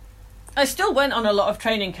 I still went on a lot of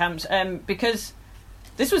training camps, because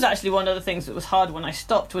this was actually one of the things that was hard when I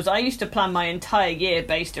stopped. Was I used to plan my entire year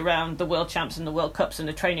based around the World Champs and the World Cups and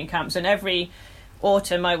the training camps, and every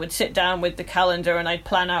autumn I would sit down with the calendar and I'd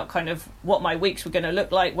plan out kind of what my weeks were going to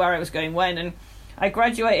look like, where I was going when. And I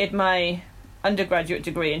graduated my undergraduate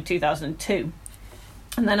degree in 2002,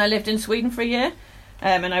 and then I lived in Sweden for a year,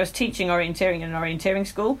 and I was teaching orienteering in an orienteering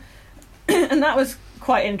school. And that was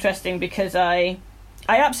quite interesting, because I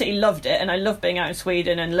absolutely loved it, and I loved being out in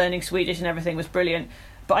Sweden, and learning Swedish and everything was brilliant.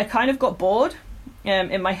 But I kind of got bored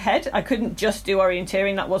in my head. I couldn't just do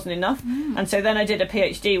orienteering, that wasn't enough. And so then I did a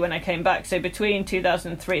PhD when I came back. So between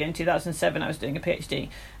 2003 and 2007 I was doing a PhD,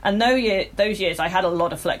 and those years I had a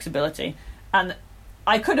lot of flexibility, and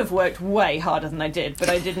I could have worked way harder than I did, but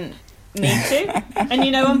I didn't need to.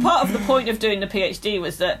 And part of the point of doing the PhD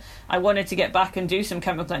was that I wanted to get back and do some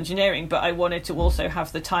chemical engineering, but I wanted to also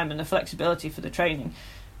have the time and the flexibility for the training.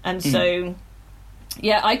 And so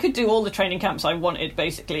I could do all the training camps I wanted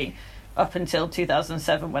basically up until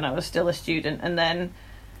 2007, when I was still a student. And then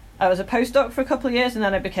I was a postdoc for a couple of years, and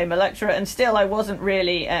then I became a lecturer, and still I wasn't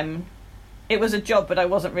really it was a job, but I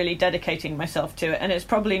wasn't really dedicating myself to it. And it's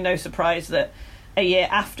probably no surprise that a year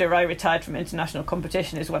after I retired from international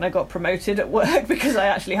competition is when I got promoted at work, because I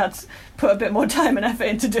actually had to put a bit more time and effort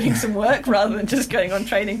into doing some work rather than just going on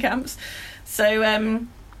training camps. So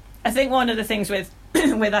I think one of the things with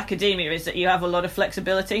academia is that you have a lot of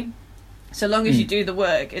flexibility. So long as you do the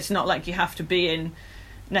work, it's not like you have to be in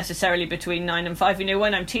necessarily between 9 and 5.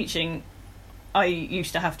 When I'm teaching, I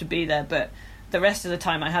used to have to be there, but the rest of the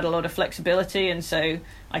time I had a lot of flexibility, and so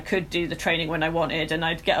I could do the training when I wanted, and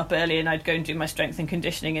I'd get up early and I'd go and do my strength and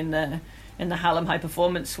conditioning in the Hallam High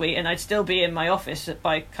Performance Suite, and I'd still be in my office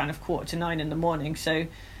by kind of 8:45 in the morning. So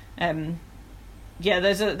there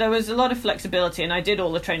was a lot of flexibility, and I did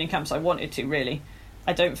all the training camps I wanted to, really.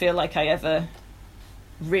 I don't feel like I ever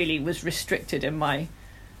really was restricted in my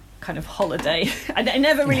kind of holiday. And it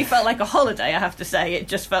never really felt like a holiday, I have to say. It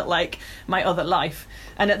just felt like my other life.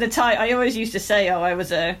 And at the time, I always used to say, I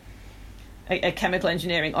was a chemical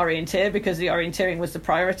engineering orienteer, because the orienteering was the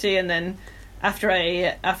priority. And then after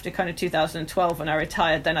kind of 2012, when I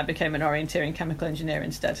retired, then I became an orienteering chemical engineer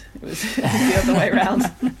instead. It was the other way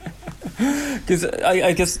around. Because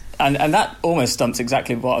I guess, and that almost stumps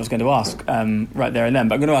exactly what I was going to ask right there and then,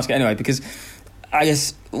 but I'm going to ask it anyway, because I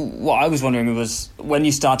guess what I was wondering was, when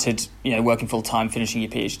you started, working full time, finishing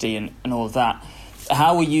your PhD and all of that,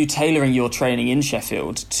 how were you tailoring your training in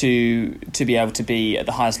Sheffield to be able to be at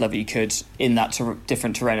the highest level you could in that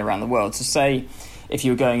different terrain around the world? So say if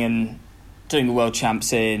you were going and doing the world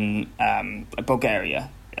champs in Bulgaria,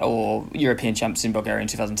 or European champs in Bulgaria in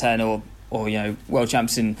 2010, or world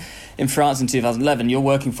champs in France in 2011, you're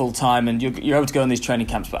working full time and you're able to go on these training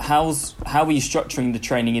camps. But how were you structuring the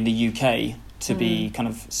training in the UK to be kind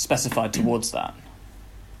of specified towards that?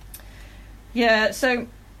 Yeah, so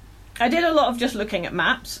I did a lot of just looking at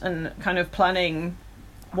maps and kind of planning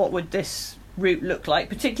what would this route look like.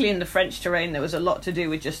 Particularly in the French terrain, there was a lot to do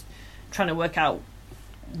with just trying to work out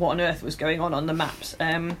what on earth was going on the maps.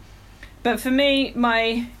 But for me,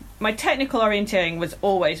 my technical orienteering was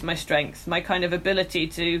always my strength. My kind of ability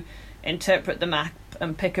to interpret the map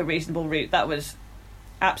and pick a reasonable route, that was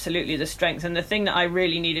absolutely the strength. And the thing that I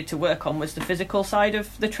really needed to work on was the physical side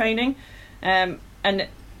of the training. And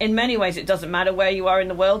in many ways, it doesn't matter where you are in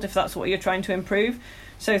the world if that's what you're trying to improve.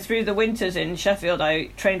 So through the winters in Sheffield, I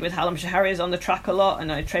trained with Hallamshire Harriers on the track a lot,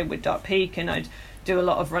 and I trained with Dark Peak, and I'd do a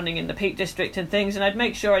lot of running in the Peak District and things, and I'd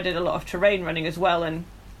make sure I did a lot of terrain running as well. And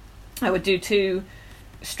I would do 2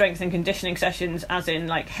 strength and conditioning sessions, as in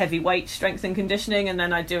like heavyweight strength and conditioning, and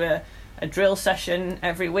then I'd do a drill session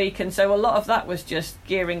every week. And so a lot of that was just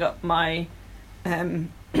gearing up my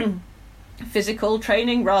physical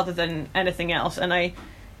training rather than anything else. And I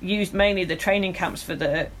used mainly the training camps for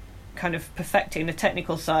the kind of perfecting the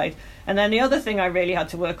technical side. And then the other thing I really had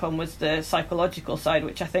to work on was the psychological side,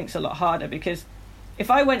 which I think is a lot harder, because if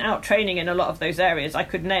I went out training in a lot of those areas, I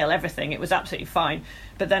could nail everything. It was absolutely fine.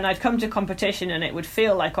 But then I'd come to competition and it would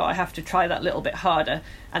feel like, I have to try that little bit harder.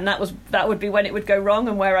 And that would be when it would go wrong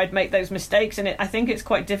and where I'd make those mistakes. And I think it's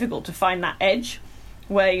quite difficult to find that edge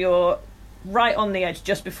where you're right on the edge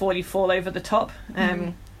just before you fall over the top.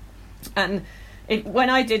 And when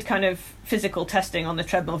I did kind of physical testing on the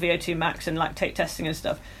treadmill, VO2 max and lactate testing and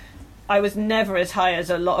stuff, I was never as high as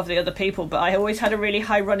a lot of the other people, but I always had a really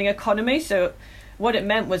high running economy. So what it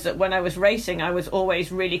meant was that when I was racing, I was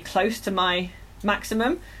always really close to my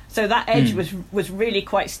maximum. So that edge was really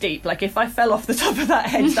quite steep. Like if I fell off the top of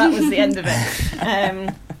that edge, that was the end of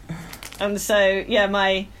it. And so, yeah,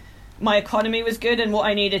 my economy was good, and what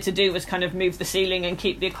I needed to do was kind of move the ceiling and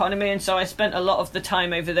keep the economy. And so I spent a lot of the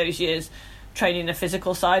time over those years training the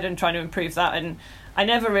physical side and trying to improve that. And I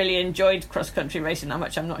never really enjoyed cross-country racing that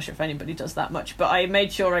much. I'm not sure if anybody does that much, but I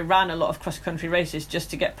made sure I ran a lot of cross-country races just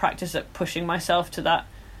to get practice at pushing myself to that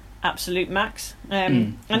absolute max.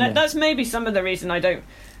 That's maybe some of the reason I don't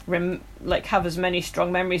have as many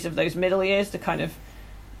strong memories of those middle years, the kind of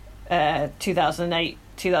 2008,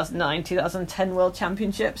 2009, 2010 World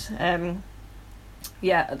Championships.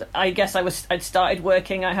 I guess I'd started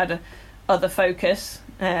working, I had other focus,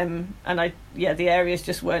 and the areas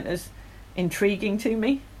just weren't as intriguing to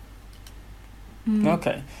me.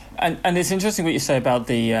 Okay, and it's interesting what you say about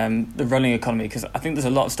the running economy, because I think there's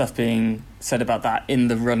a lot of stuff being said about that in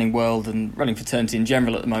the running world and running fraternity in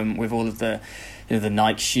general at the moment, with all of the the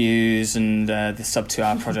Nike shoes and the sub 2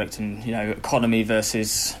 hour project, and economy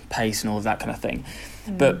versus pace and all of that kind of thing.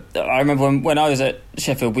 But I remember when I was at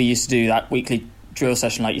Sheffield, we used to do that weekly drill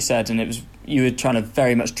session, like you said, and you were trying to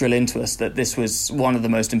very much drill into us that this was one of the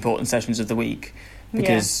most important sessions of the week,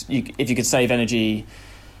 because if you could save energy,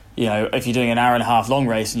 if you're doing an hour and a half long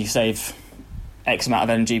race and you save X amount of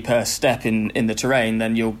energy per step in the terrain,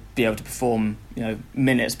 then you'll be able to perform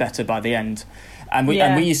minutes better by the end. And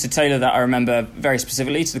we used to tailor that, I remember, very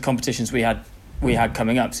specifically to the competitions we had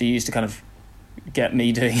coming up. So you used to kind of get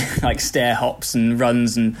me doing like stair hops and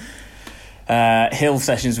runs and hill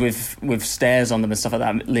sessions with stairs on them and stuff like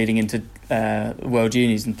that, leading into World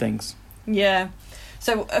Unis and things. Yeah.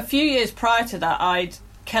 So a few years prior to that,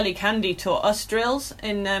 Kelly Candy taught us drills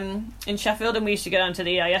in Sheffield, and we used to go down to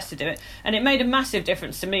the EIS to do it, and it made a massive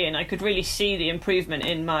difference to me, and I could really see the improvement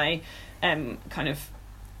in my kind of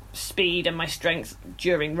speed and my strength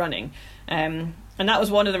during running, and that was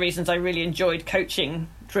one of the reasons I really enjoyed coaching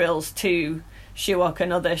drills to Shiwak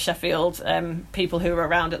and other Sheffield people who were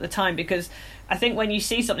around at the time, because I think when you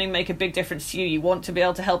see something make a big difference to you, you want to be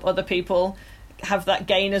able to help other people have that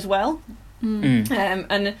gain as well.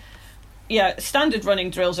 And yeah, standard running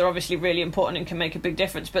drills are obviously really important and can make a big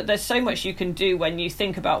difference, but there's so much you can do when you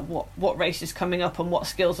think about what race is coming up and what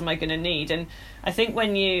skills am I going to need. And I think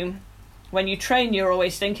when you train, you're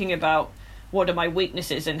always thinking about what are my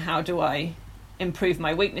weaknesses and how do I improve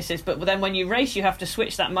my weaknesses. But then when you race, you have to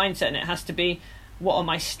switch that mindset, and it has to be, what are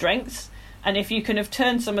my strengths? And if you can have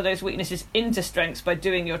turned some of those weaknesses into strengths by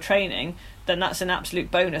doing your training, then that's an absolute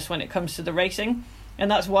bonus when it comes to the racing. And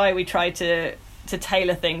that's why we try to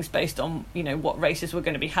tailor things based on, you know, what races were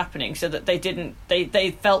going to be happening, so that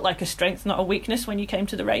they felt like a strength, not a weakness, when you came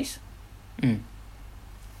to the race.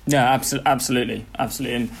 Yeah, absolutely.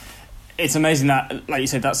 And it's amazing that, like you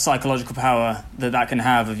said, that psychological power that can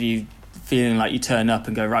have of you feeling like you turn up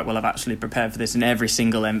and go, right, well, I've actually prepared for this in every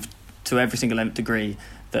single nth degree,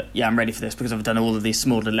 that, yeah, I'm ready for this because I've done all of these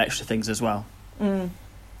small little extra things as well.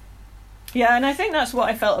 Yeah, and I think that's what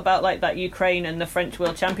I felt about like that Ukraine and the French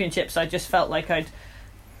World Championships. I just felt like I'd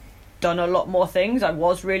done a lot more things. I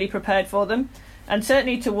was really prepared for them. And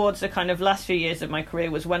certainly towards the kind of last few years of my career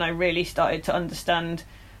was when I really started to understand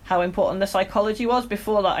how important the psychology was.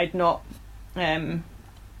 Before that, I'd not...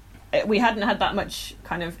 we hadn't had that much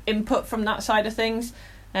kind of input from that side of things.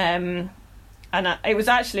 It was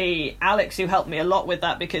actually Alex who helped me a lot with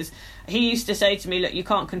that, because he used to say to me, look, you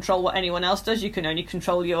can't control what anyone else does. You can only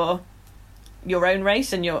control your own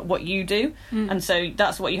race and what you do. And so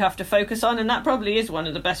that's what you have to focus on. And that probably is one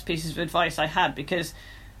of the best pieces of advice I had, because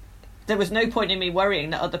there was no point in me worrying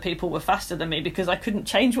that other people were faster than me, because I couldn't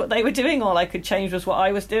change what they were doing. All I could change was what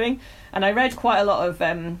I was doing. And I read quite a lot of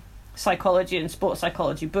psychology and sports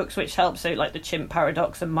psychology books, which help, so like the Chimp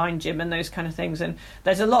Paradox and Mind Gym and those kind of things. And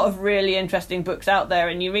there's a lot of really interesting books out there,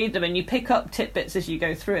 and you read them and you pick up tidbits as you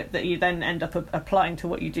go through it that you then end up applying to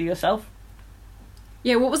what you do yourself.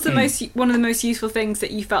 Yeah, what was one of the most useful things that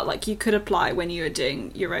you felt like you could apply when you were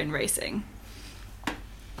doing your own racing?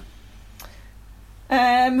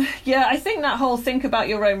 Yeah, I think that whole think about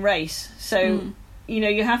your own race. So, you know,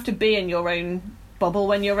 you have to be in your own bubble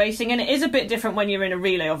when you're racing, and it is a bit different when you're in a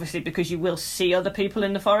relay, obviously, because you will see other people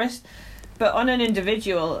in the forest. But on an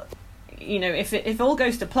individual, you know, if all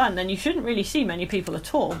goes to plan, then you shouldn't really see many people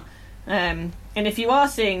at all. And if you are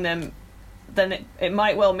seeing them, then it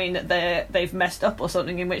might well mean that they've messed up or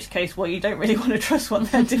something, in which case, well, you don't really want to trust what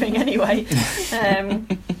they're doing anyway.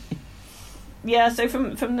 Yeah, so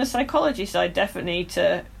from the psychology side, definitely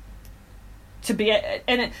to be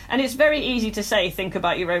and it's very easy to say think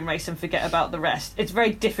about your own race and forget about the rest. It's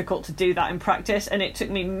very difficult to do that in practice, and it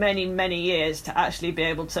took me many years to actually be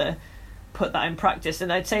able to put that in practice.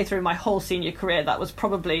 And I'd say through my whole senior career, that was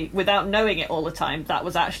probably, without knowing it all the time, that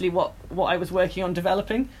was actually what I was working on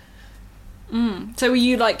developing. So were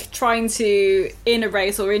you like trying to, in a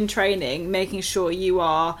race or in training, making sure you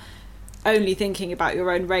are only thinking about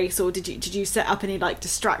your own race, or did you set up any like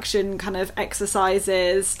distraction kind of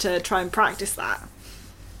exercises to try and practice that?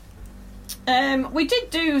 We did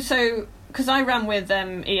do so, because I ran with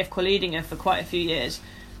EF Qualidinger for quite a few years,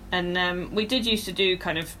 and we did used to do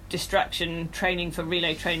kind of distraction training for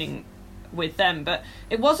relay training with them, but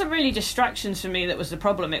it wasn't really distractions for me that was the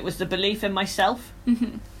problem. It was the belief in myself.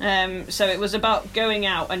 So it was about going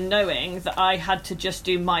out and knowing that I had to just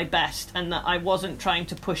do my best, and that I wasn't trying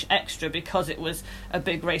to push extra because it was a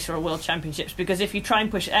big race or a world championships, because if you try and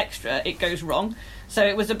push extra, it goes wrong. So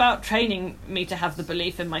it was about training me to have the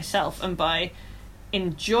belief in myself, and by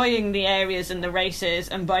enjoying the areas and the races,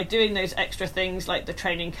 and by doing those extra things like the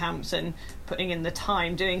training camps and putting in the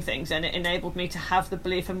time doing things, and it enabled me to have the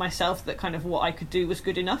belief in myself that kind of what I could do was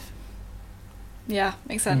good enough. Yeah,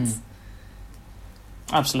 makes sense.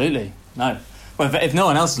 Absolutely. No. Well, if no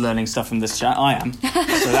one else is learning stuff from this chat, I am.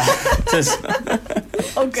 So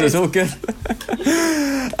it's all good.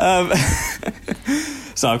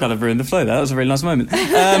 So I've kind of ruined the flow there. That was a really nice moment.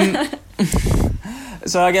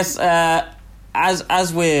 So I guess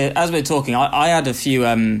as we're talking, I had a few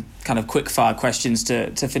kind of quick fire questions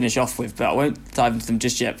to finish off with, but I won't dive into them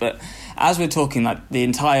just yet. But as we're talking, like the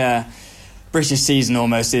entire British season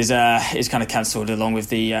almost is kind of cancelled, along with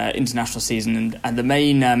the international season, and the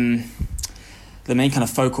main kind of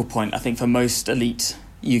focal point, I think, for most elite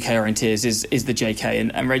UK orienteers is the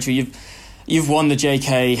JK. And Rachel, you've won the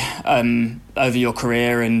JK over your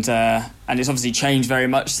career, and it's obviously changed very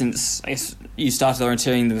much since, I guess, you started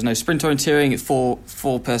orienteering. There was no sprint orienteering. It's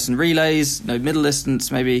four-person relays, no middle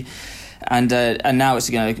distance maybe, and now it's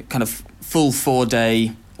kind of full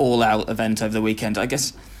 4-day all-out event over the weekend. I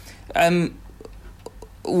guess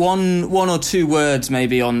one or two words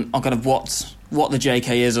maybe on kind of what the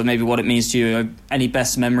JK is, or maybe what it means to you. Any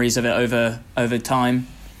best memories of it over time?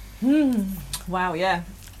 Wow, yeah.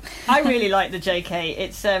 I really like the JK.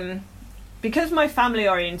 because my family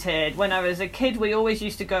orienteered, when I was a kid, we always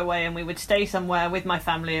used to go away and we would stay somewhere with my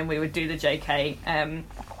family and we would do the JK.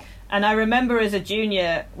 And I remember as a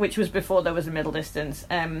junior, which was before there was a middle distance,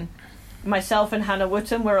 myself and Hannah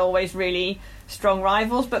Wotton were always really strong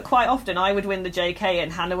rivals, but quite often I would win the JK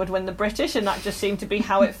and Hannah would win the British, and that just seemed to be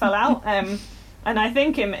how it fell out. And I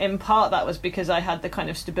think in part that was because I had the kind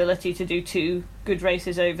of stability to do 2 good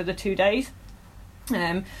races over the 2 days.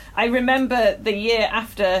 I remember the year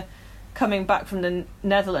after coming back from the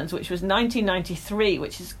Netherlands, which was 1993,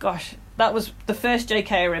 which is, gosh, that was the first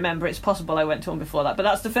JK I remember. It's possible I went to one before that, but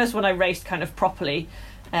that's the first one I raced kind of properly.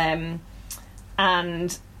 And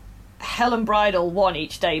Helen Bridle won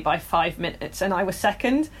each day by 5 minutes and I was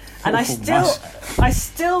second, and I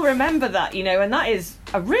still remember that, you know, and that is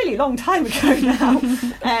a really long time ago now.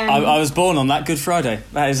 I was born on that Good Friday.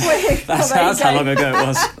 That's how long ago it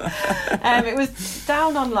was. It was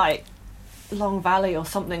down on like Long Valley or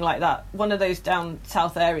something like that, one of those down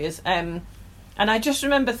south areas, and I just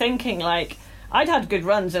remember thinking, like, I'd had good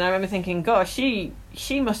runs, and I remember thinking, gosh,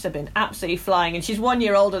 she must have been absolutely flying, and she's 1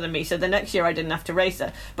 year older than me, so the next year I didn't have to race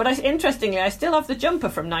her. But interestingly, I still have the jumper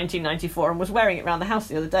from 1994 and was wearing it around the house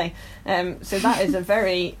the other day. So that is a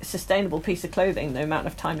very sustainable piece of clothing, the amount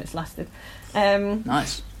of time it's lasted.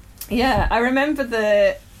 Nice. Yeah, I remember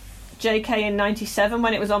the JK in 97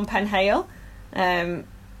 when it was on Penhale.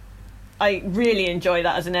 I really enjoyed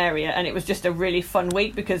that as an area, and it was just a really fun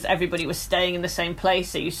week because everybody was staying in the same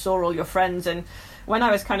place, so you saw all your friends. And when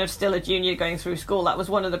I was kind of still a junior going through school, that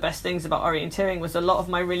was one of the best things about orienteering, was a lot of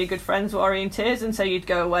my really good friends were orienteers, and so you'd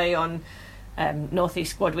go away on North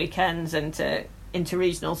East Squad weekends and to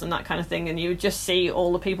inter-regionals and that kind of thing, and you would just see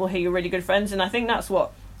all the people who you're really good friends. And I think that's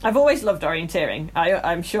what I've always loved orienteering.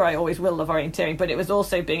 I'm sure I always will love orienteering, but it was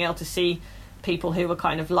also being able to see people who were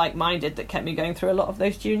kind of like-minded that kept me going through a lot of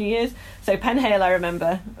those junior years. So Penhale, I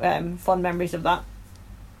remember, fond memories of that.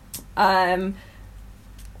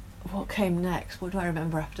 What came next? What do I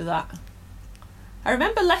remember after that? I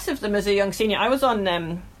remember less of them as a young senior. I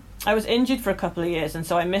was injured for a couple of years, and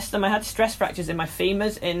so I missed them. I had stress fractures in my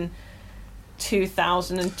femurs in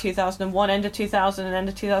 2000 and 2001, end of 2000 and end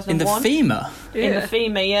of 2001. In the femur? In the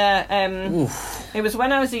femur, yeah. It was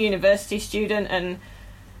when I was a university student, and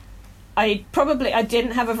I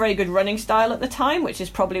didn't have a very good running style at the time, which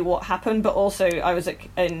is probably what happened, but also I was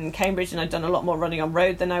in Cambridge and I'd done a lot more running on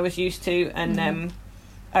road than I was used to, and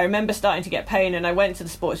I remember starting to get pain, and I went to the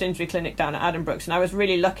sports injury clinic down at Addenbrooke's, and I was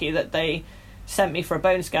really lucky that they sent me for a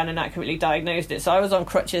bone scan and accurately diagnosed it. So I was on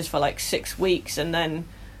crutches for like 6 weeks and then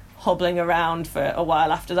hobbling around for a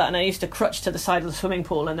while after that, and I used to crutch to the side of the swimming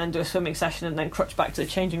pool and then do a swimming session and then crutch back to the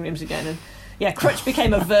changing rooms again. And yeah, crutch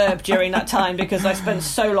became a verb during that time because I spent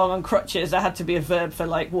so long on crutches. I had to be a verb for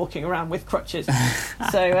like walking around with crutches.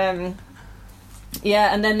 So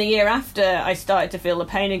yeah, and then the year after I started to feel the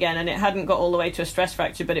pain again, and it hadn't got all the way to a stress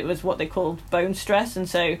fracture, but it was what they called bone stress, and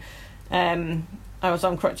so I was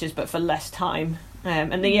on crutches but for less time.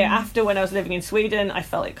 And the year after, when I was living in Sweden, I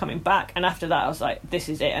felt it coming back, and after that I was like, this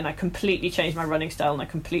is it, and I completely changed my running style and I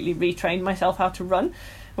completely retrained myself how to run,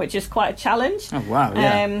 which is quite a challenge. Oh wow,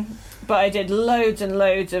 yeah. But I did loads and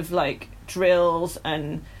loads of like drills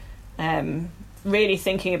and really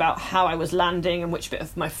thinking about how I was landing and which bit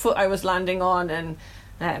of my foot I was landing on, and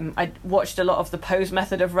I watched a lot of the pose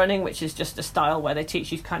method of running, which is just a style where they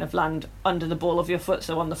teach you to kind of land under the ball of your foot,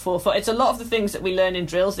 so on the forefoot. It's a lot of the things that we learn in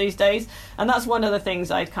drills these days, and that's one of the things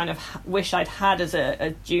I'd kind of wish I'd had as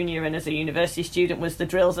a junior and as a university student, was the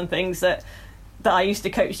drills and things that I used to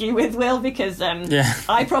coach you with, Will, because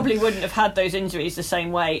I probably wouldn't have had those injuries the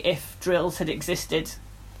same way if drills had existed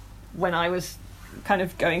when I was kind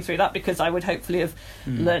of going through that, because I would hopefully have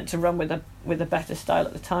learnt to run with a better style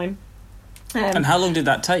at the time. And how long did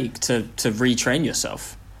that take to retrain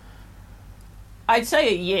yourself? I'd say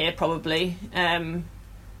a year probably, to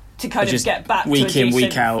kind of get back week to a in, decent,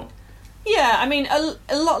 week out. Yeah, I mean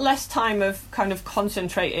a lot less time of kind of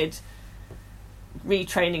concentrated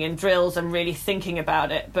retraining and drills and really thinking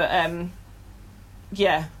about it, but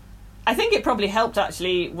yeah, I think it probably helped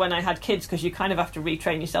actually when I had kids, because you kind of have to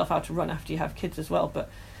retrain yourself how to run after you have kids as well. But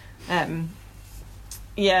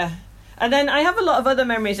yeah, and then I have a lot of other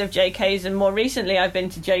memories of JKs, and more recently I've been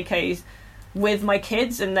to JKs with my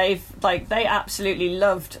kids, and they absolutely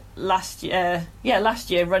loved last year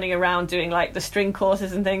running around doing like the string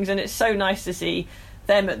courses and things, and it's so nice to see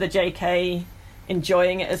them at the JK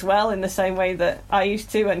enjoying it as well in the same way that I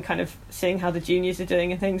used to, and kind of seeing how the juniors are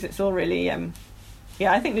doing and things. It's all really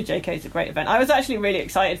I think the JK is a great event. I was actually really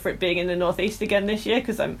excited for it being in the Northeast again this year,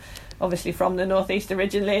 because I'm obviously from the Northeast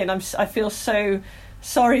originally, and I feel so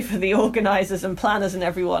sorry for the organisers and planners and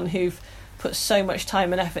everyone who've put so much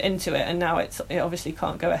time and effort into it, and now it obviously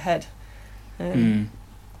can't go ahead. It's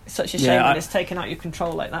such a shame when it's taken out your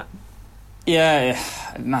control like that. Yeah,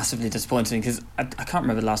 massively disappointing, because I can't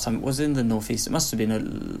remember the last time it was in the Northeast. It must have been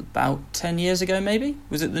about 10 years ago, maybe?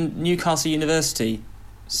 Was it the Newcastle University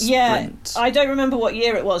sprint? Yeah, I don't remember what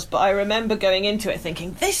year it was, but I remember going into it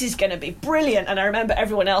thinking, this is going to be brilliant. And I remember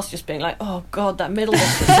everyone else just being like, oh, God, that middle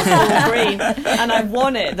distance is all green. And I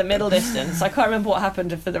won it, the middle distance. I can't remember what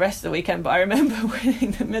happened for the rest of the weekend, but I remember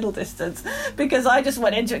winning the middle distance because I just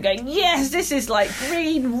went into it going, yes, this is like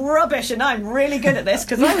green rubbish and I'm really good at this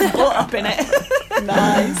because I was brought up in it.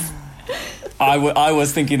 Nice. I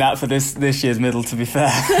was thinking that for this year's middle, to be fair.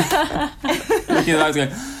 Looking at that, I was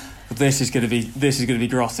going, this is going to be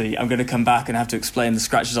grotty. I'm going to come back and have to explain the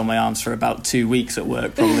scratches on my arms for about 2 weeks at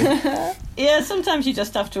work, probably. Yeah, sometimes you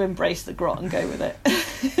just have to embrace the grot and go with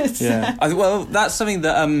it. Yeah. Well, that's something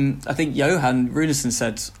that I think Johan Runeson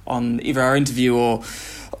said on either our interview or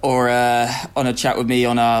on a chat with me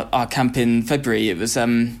on our camp in February. It was,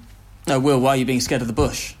 Will, why are you being scared of the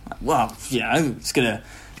bush? Well, yeah, it's going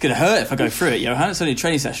to hurt if I go through it, Johan. It's only a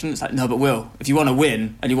training session. It's like, no, but Will, if you want to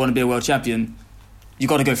win and you want to be a world champion, you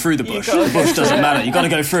got to go through the bush. The bush doesn't matter. You got to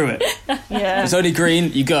go through it. Yeah. It's only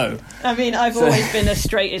green. You go. I mean, I've always been a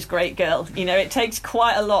straight is great girl. You know, it takes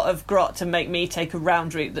quite a lot of grot to make me take a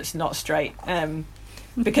round route that's not straight,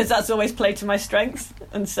 because that's always played to my strengths.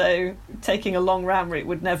 And so, taking a long round route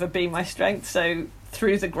would never be my strength. So,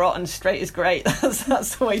 through the grot and straight is great.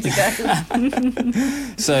 That's the way to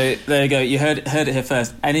go. So there you go. You heard it here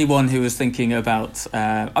first. Anyone who was thinking about,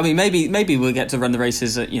 I mean, maybe we'll get to run the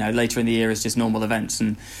races, later in the year as just normal events,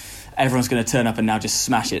 and everyone's going to turn up and now just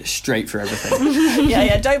smash it straight through everything.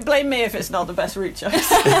 Yeah. Don't blame me if it's not the best route choice.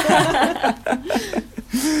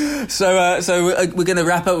 So we're going to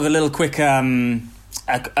wrap up with a little quick.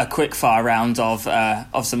 A quick fire round of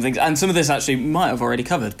some things, and some of this actually might have already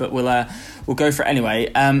covered, but we'll go for it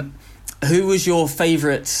anyway. Who was your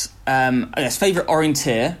favourite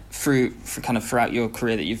orienteer throughout your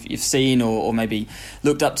career that you've seen or maybe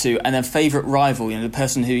looked up to, and then favourite rival? The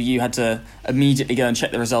person who you had to immediately go and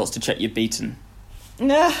check the results to check you'd beaten.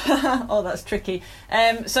 No, oh, that's tricky.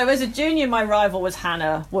 So as a junior, my rival was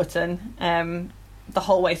Hannah Wotton. The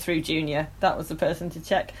whole way through junior, that was the person to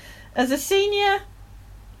check. As a senior,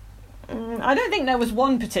 I don't think there was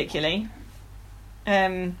one particularly.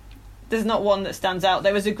 There's not one that stands out.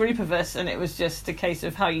 There was a group of us, and it was just a case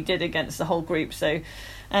of how you did against the whole group. So,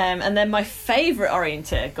 and then my favourite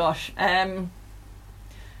orienteer,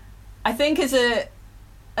 I think as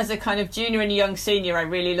a kind of junior and young senior, I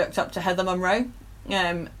really looked up to Heather Munro.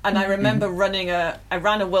 And I remember I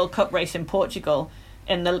ran a World Cup race in Portugal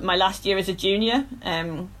in my last year as a junior.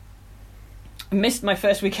 Missed my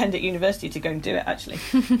first weekend at university to go and do it, actually,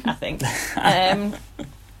 I think.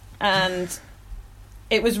 And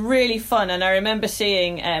it was really fun. And I remember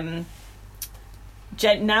seeing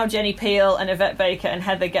Jenny Peel and Yvette Baker and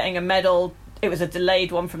Heather getting a medal. It was a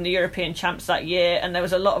delayed one from the European champs that year. And there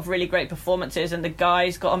was a lot of really great performances. And the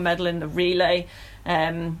guys got a medal in the relay.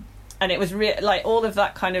 And it was all of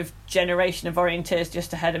that kind of generation of orienteers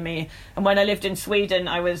just ahead of me. And when I lived in Sweden,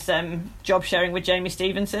 I was job sharing with Jamie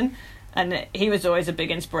Stevenson. And he was always a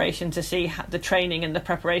big inspiration to see the training and the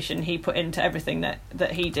preparation he put into everything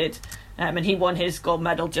that he did. And he won his gold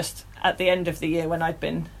medal just at the end of the year when I'd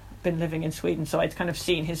been living in Sweden. So I'd kind of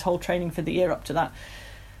seen his whole training for the year up to that.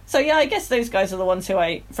 So yeah, I guess those guys are the ones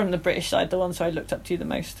from the British side, the ones who I looked up to the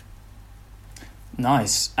most.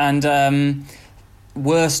 Nice. And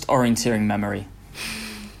worst orienteering memory?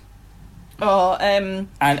 Oh,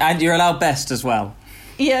 and you're allowed best as well.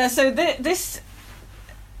 Yeah, so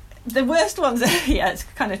the worst ones, yeah, it's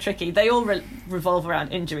kind of tricky. They all revolve around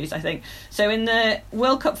injuries, I think. So in the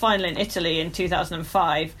World Cup final in Italy in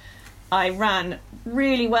 2005, I ran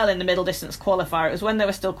really well in the middle distance qualifier. It was when there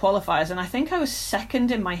were still qualifiers, and I think I was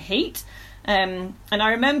second in my heat. And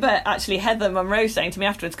I remember actually Heather Munro saying to me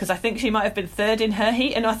afterwards, because I think she might have been third in her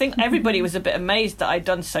heat, and I think everybody was a bit amazed that I'd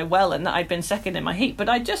done so well and that I'd been second in my heat. But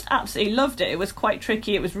I just absolutely loved it. It was quite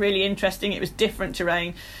tricky. It was really interesting. It was different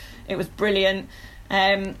terrain. It was brilliant.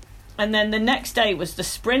 And then the next day was the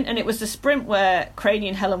sprint, and it was the sprint where Craney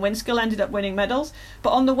and Helen Winskill ended up winning medals. But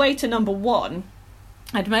on the way to number one,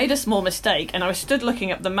 I'd made a small mistake, and I was stood looking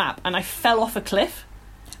at the map, and I fell off a cliff,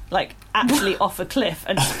 like actually off a cliff,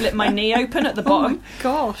 and split my knee open at the bottom. Oh my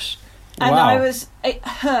gosh. And wow. It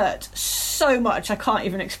hurt so much, I can't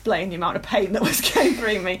even explain the amount of pain that was going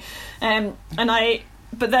through me.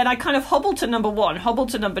 But then I kind of hobbled to number one, hobbled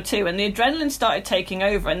to number two, and the adrenaline started taking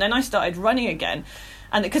over, and then I started running again.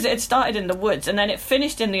 And because it had started in the woods, and then it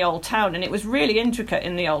finished in the old town, and it was really intricate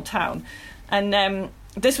in the old town. And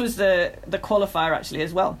this was the qualifier actually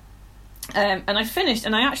as well. And I finished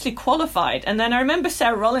and I actually qualified. And then I remember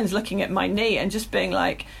Sarah Rollins looking at my knee and just being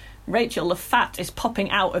like, Rachel, the fat is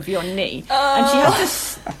popping out of your knee. And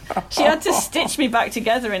she had to stitch me back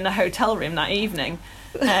together in the hotel room that evening.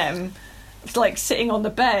 It's like sitting on the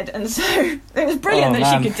bed, and so it was brilliant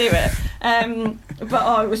that she could do it.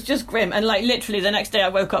 But it was just grim. And like literally the next day I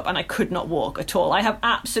woke up and I could not walk at all. I have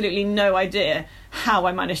absolutely no idea how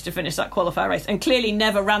I managed to finish that qualifier race, and clearly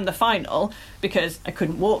never ran the final because I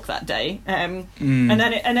couldn't walk that day. And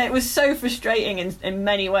then it was so frustrating in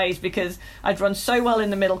many ways, because I'd run so well in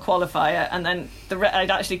the middle qualifier, and then I'd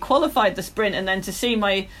actually qualified the sprint, and then to see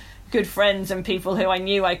my good friends and people who I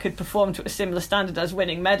knew I could perform to a similar standard as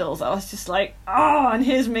winning medals, I was just like, and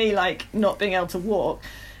here's me like not being able to walk.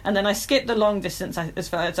 And then I skipped the long distance as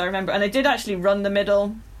far as I remember, and I did actually run the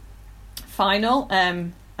middle final,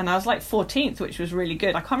 and I was like 14th, which was really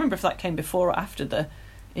good. I can't remember if that came before or after the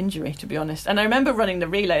injury, to be honest. And I remember running the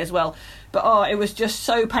relay as well, but it was just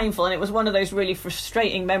so painful, and it was one of those really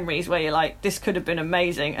frustrating memories where you're like, this could have been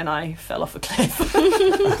amazing, and I fell off a cliff.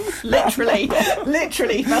 literally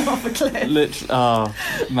fell off a cliff. Oh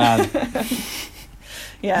man.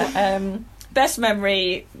 Yeah. Best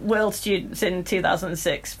memory, World Students in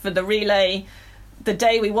 2006 for the relay. The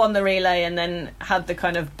day we won the relay and then had the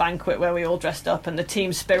kind of banquet where we all dressed up, and the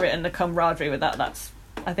team spirit and the camaraderie with that,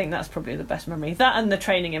 I think that's probably the best memory. That and the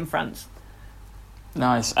training in France.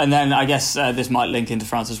 Nice. And then I guess this might link into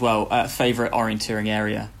France as well. Favourite orienteering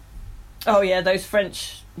area? Oh yeah, those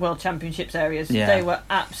French World Championships areas. Yeah. They were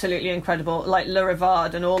absolutely incredible. Like Le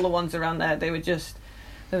Rivard and all the ones around there. They were just...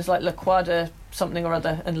 There was like Le Quadre something or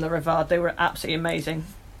other and Le Rivard. They were absolutely amazing.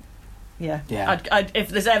 Yeah. I'd, if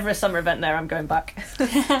there's ever a summer event there, I'm going back.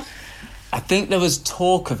 I think there was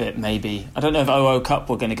talk of it, maybe. I don't know if OO Cup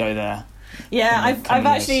were going to go there. Yeah, I've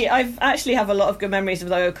actually have a lot of good memories of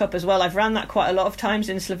the OO Cup as well. I've ran that quite a lot of times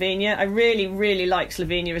in Slovenia. I really, really like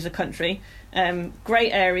Slovenia as a country.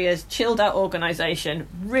 Great areas, chilled out organisation,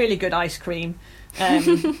 really good ice cream.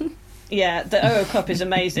 Yeah, the OO Cup is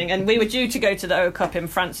amazing, and we were due to go to the OO Cup in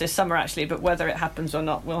France this summer actually, but whether it happens or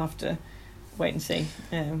not, we'll have to wait and see.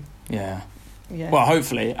 Yeah. Well,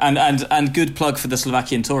 hopefully, and good plug for the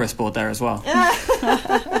Slovakian tourist board there as well. Yeah.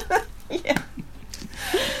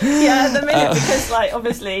 Yeah, at the minute, because like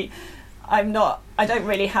obviously I don't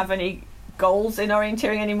really have any goals in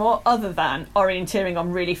orienteering anymore other than orienteering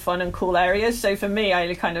on really fun and cool areas. So for me,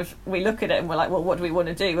 we look at it and we're like, well, what do we want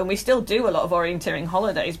to do? And we still do a lot of orienteering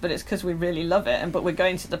holidays, but it's because we really love it, but we're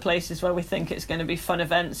going to the places where we think it's going to be fun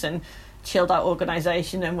events and chilled out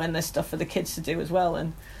organisation, and when there's stuff for the kids to do as well.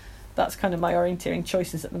 And that's kind of my orienteering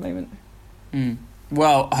choices at the moment.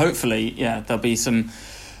 Well, hopefully, there'll be some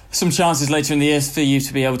chances later in the year for you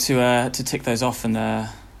to be able to tick those off,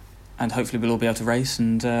 and hopefully we'll all be able to race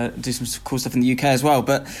and do some cool stuff in the UK as well.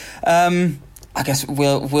 But I guess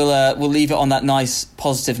we'll leave it on that nice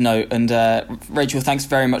positive note. And Rachel, thanks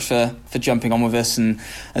very much for jumping on with us and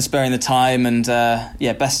sparing the time. And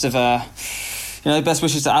best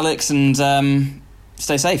wishes to Alex, and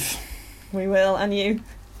stay safe. We will, and you.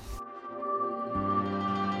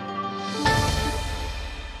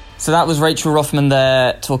 So that was Rachael Rothman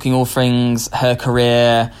there, talking all things her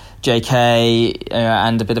career, JK,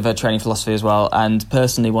 and a bit of her training philosophy as well. And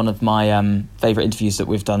personally, one of my favourite interviews that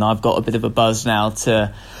we've done. I've got a bit of a buzz now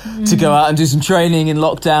to go out and do some training in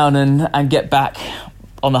lockdown and get back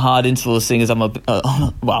on the hard intervals, seeing as I'm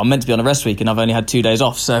I'm meant to be on a rest week and I've only had 2 days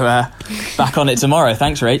off. So back on it tomorrow.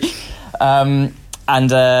 Thanks, Rach.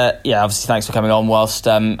 Obviously thanks for coming on whilst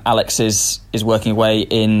Alex is working away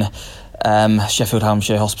in Sheffield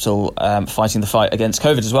Hallamshire Hospital, fighting the fight against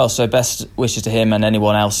COVID as well. So best wishes to him and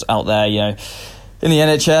anyone else out there, in the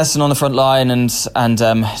NHS and on the front line and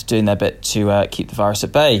doing their bit to keep the virus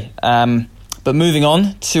at bay. But moving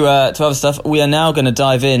on to other stuff, we are now going to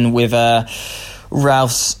dive in with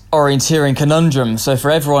Ralph's orienteering conundrum. So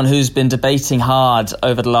for everyone who's been debating hard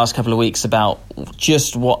over the last couple of weeks about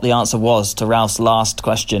just what the answer was to Ralph's last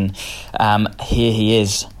question, here he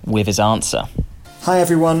is with his answer. Hi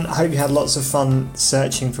everyone, I hope you had lots of fun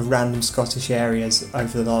searching for random Scottish areas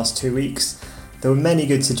over the last 2 weeks. There were many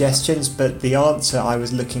good suggestions, but the answer I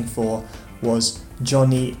was looking for was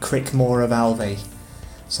Johnny Crickmore of Alvey.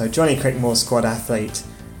 So Johnny Crickmore, squad athlete,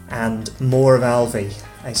 and Moor of Alvey,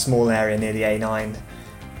 a small area near the A9,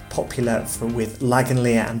 popular with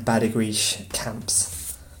Laganlia and Badagrish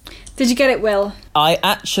camps. Did you get it, Will? I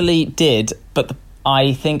actually did, but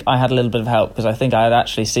I think I had a little bit of help because I think I had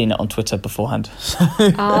actually seen it on Twitter beforehand.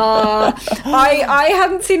 I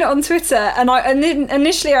hadn't seen it on Twitter, and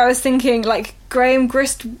initially I was thinking like Graham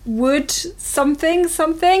Grist would something,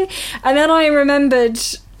 and then I remembered,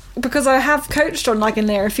 because I have coached on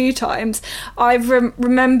Lagan-Lear a few times, I've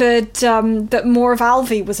remembered that Moor of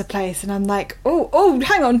Alvey was a place, and I'm like, oh,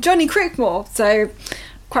 hang on, Johnny Crickmore. So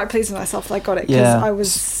quite pleased with myself that I got it, because I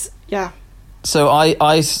was, So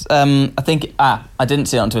I think I didn't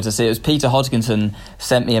see it on Twitter. See, it was Peter Hodgkinson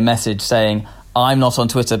sent me a message saying, I'm not on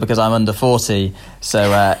Twitter because I'm under 40,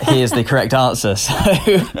 so here's the correct answer. So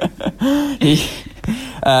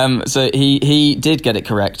he did get it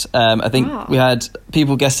correct. I think we had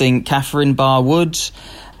people guessing Catherine Barr Wood,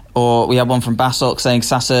 or we had one from Basok saying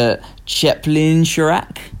Sasa Cheplin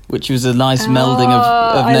Chirac, which was a nice melding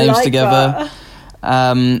of names together.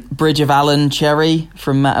 Bridge of Allen Cherry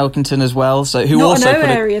from Matt Elkington as well. So who not also an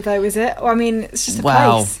area though, is it? I mean, it's just a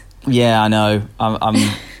place. Yeah, I know.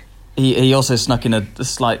 He also snuck in a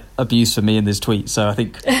slight abuse for me in this tweet, so I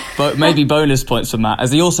think maybe bonus points for Matt,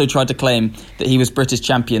 as he also tried to claim that he was British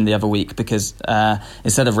champion the other week because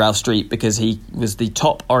instead of Ralph Street, because he was the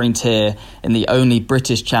top orienteer in the only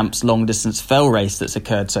British champs long distance fell race that's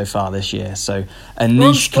occurred so far this year. So a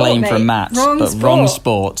niche claim from Matt, wrong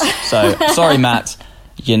sport. So sorry, Matt,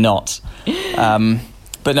 you're not.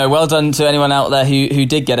 But no, well done to anyone out there who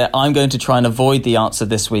did get it. I'm going to try and avoid the answer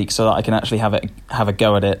this week so that I can actually have a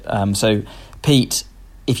go at it. So, Pete,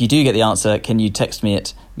 if you do get the answer, can you text me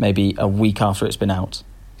it maybe a week after it's been out?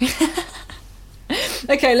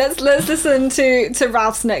 Okay, let's listen to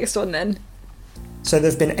Ralph's next one then. So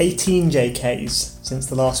there have been 18 JKs since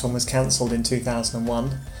the last one was cancelled in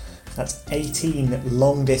 2001. That's 18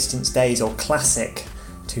 long distance days, or classic,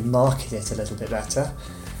 to market it a little bit better.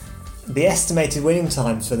 The estimated winning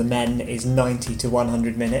times for the men is 90 to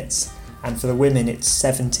 100 minutes, and for the women it's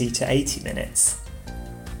 70 to 80 minutes.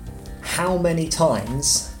 How many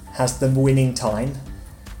times has the winning time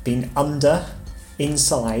been under,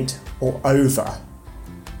 inside, or over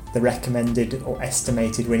the recommended or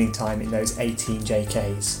estimated winning time in those 18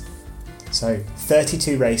 JKs? So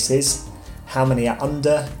 32 races, how many are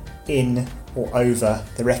under, in, or over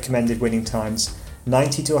the recommended winning times?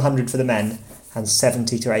 90 to 100 for the men, and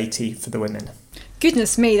 70 to 80 for the women.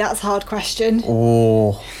 Goodness me, that's a hard question.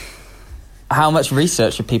 Oh, how much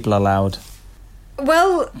research are people allowed?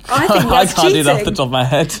 Well, I think that's I can't do that off cheating. the top of my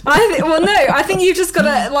head. I think you've just got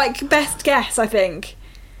to best guess. I think.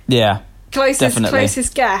 Yeah,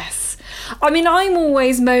 closest guess. I mean, I'm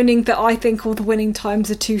always moaning that I think all the winning times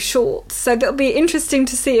are too short, so that'll be interesting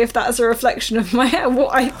to see if that's a reflection of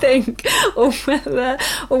what I think, or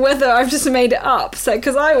whether I've just made it up. So,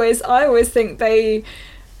 because I always think they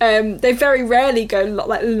very rarely go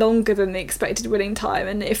longer than the expected winning time,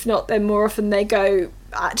 and if not, then more often they go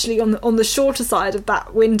actually on the shorter side of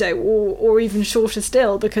that window, or even shorter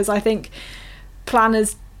still, because I think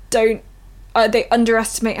planners they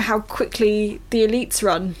underestimate how quickly the elites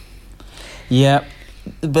run. Yeah,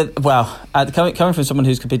 but coming from someone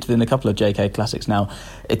who's competed in a couple of JK Classics now,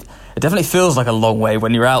 it definitely feels like a long way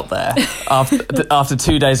when you're out there after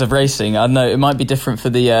 2 days of racing. I don't know, it might be different for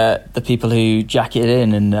the people who jack it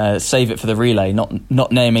in and save it for the relay,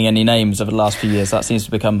 not naming any names over the last few years. That seems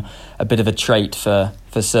to become a bit of a trait for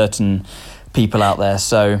certain people out there.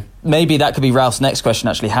 So maybe that could be Ralph's next question,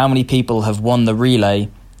 actually. How many people have won the relay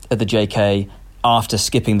at the JK after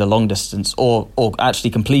skipping the long distance, or actually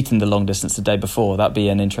completing the long distance the day before? That'd be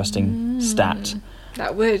an interesting stat.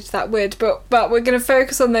 That would. But we're going to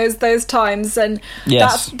focus on those times, and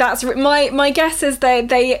yes. that's my guess is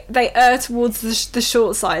they err towards the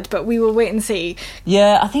short side, but we will wait and see.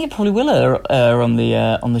 Yeah, I think it probably will err on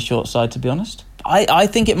the short side, to be honest. I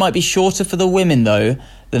think it might be shorter for the women though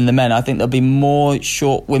than the men. I think there'll be more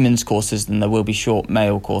short women's courses than there will be short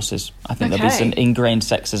male courses. I think there'll be some ingrained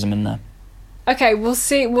sexism in there. Okay, we'll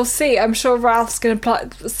see. I'm sure Ralph's going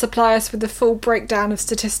to supply us with the full breakdown of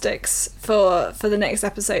statistics for the next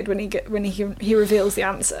episode when he reveals the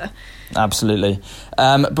answer. Absolutely.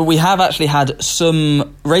 But we have actually had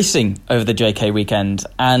some racing over the JK weekend,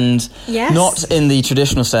 and not in the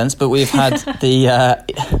traditional sense, but we've had the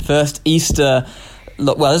first Easter.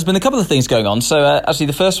 Well, there's been a couple of things going on. So actually,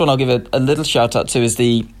 the first one I'll give a little shout out to is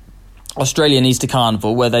the Australian Easter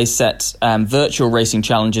Carnival, where they set virtual racing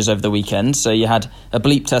challenges over the weekend. So you had a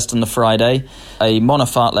bleep test on the Friday, a mono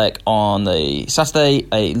fartlek on the Saturday,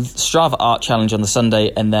 a Strava Art Challenge on the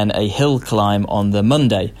Sunday, and then a hill climb on the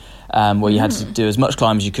Monday. where you had to do as much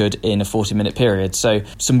climb as you could in a 40-minute period. So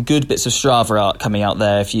some good bits of Strava art coming out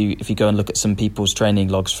there if you go and look at some people's training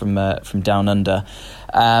logs from down under.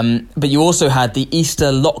 But you also had the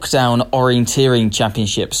Easter Lockdown Orienteering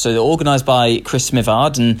Championships. So they're organised by Chris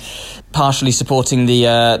Smithard and partially supporting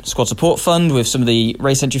the Squad Support Fund with some of the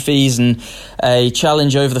race entry fees, and a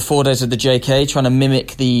challenge over the 4 days of the JK, trying to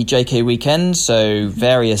mimic the JK weekend. So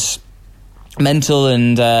various mental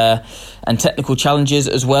and technical challenges,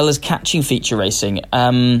 as well as catching feature racing.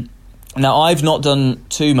 Now, I've not done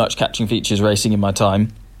too much catching features racing in my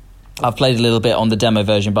time. I've played a little bit on the demo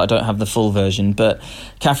version, but I don't have the full version. But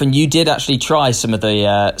Catherine, you did actually try some of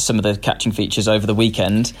the catching features over the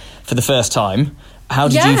weekend for the first time. How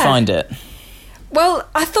did you find it? Well,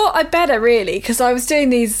 I thought I'd better, really, because I was doing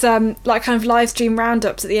these like kind of live stream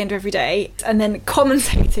roundups at the end of every day, and then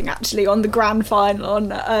commentating actually on the grand final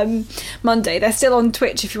on Monday. They're still on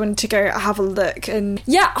Twitch if you wanted to go have a look. And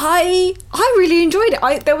yeah, I really enjoyed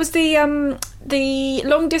it. There was the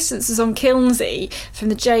long distances on Kilnsey from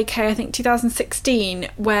the JK, I think 2016,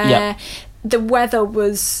 where the weather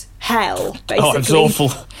was hell, basically. Oh, it was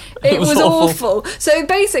awful. It was awful. So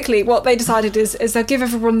basically what they decided is they'll give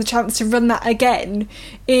everyone the chance to run that again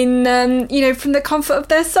in, from the comfort of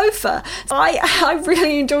their sofa. I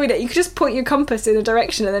really enjoyed it. You could just point your compass in a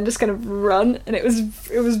direction and then just kind of run, and it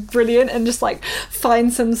was brilliant, and just like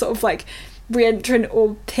find some sort of like re-entrant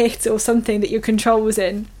or pit or something that your control was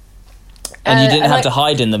in. And you didn't have to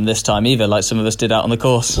hide in them this time either, like some of us did out on the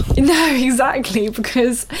course. No, exactly,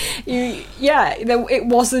 because it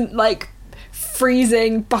wasn't like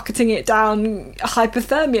freezing, bucketing it down,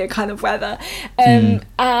 hypothermia kind of weather. And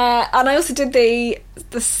I also did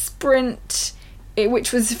the sprint,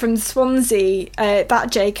 which was from Swansea,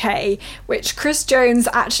 that JK, which Chris Jones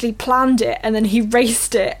actually planned it, and then he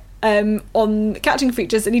raced it on catching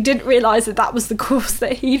features, and he didn't realise that was the course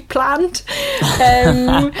that he'd planned.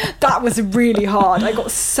 That was really hard. I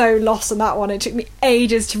got so lost on that one. It took me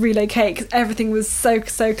ages to relocate because everything was so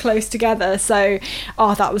close together. So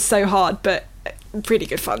that was so hard, but really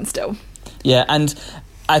good fun still. Yeah, and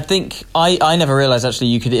I think I never realised actually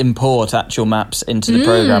you could import actual maps into the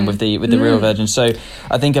programme with the real version. So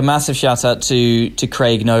I think a massive shout out to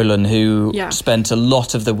Craig Nolan, who spent a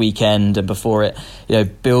lot of the weekend and before it,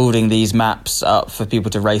 building these maps up for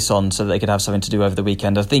people to race on so that they could have something to do over the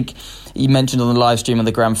weekend. I think he mentioned on the live stream on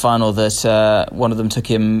the grand final that one of them took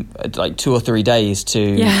him like 2 or 3 days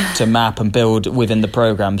to map and build within the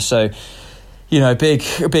programme. So a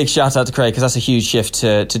big shout out to Craig, because that's a huge shift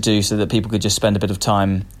to do so that people could just spend a bit of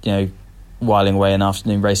time, whiling away an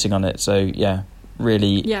afternoon racing on it. So,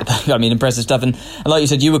 really, I mean, impressive stuff. And like you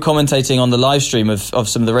said, you were commentating on the live stream of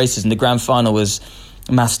some of the races, and the grand final was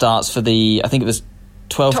mass starts for I think it was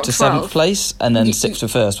 12th to 7th place, and then 6th to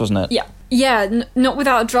 1st, wasn't it? Yeah, not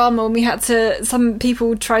without drama. And we had some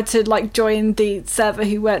people tried to like join the server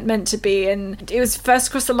who weren't meant to be, and it was first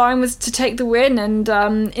across the line was to take the win. And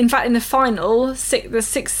in fact, in the final, the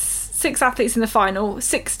six athletes in the final,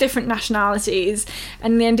 6 different nationalities,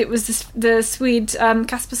 and in the end it was the Swede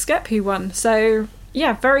Kasper Skep who won. So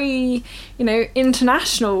yeah, very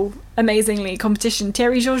international, amazingly competition.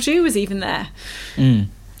 Thierry Georgiou was even there, and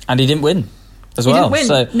he didn't win as well. He didn't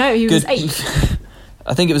win. So no, he was 8th.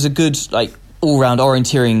 I think it was a good all-round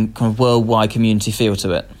orienteering kind of worldwide community feel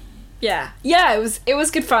to it. Yeah, it was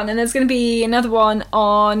good fun, and there's going to be another one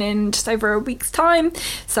on in just over a week's time,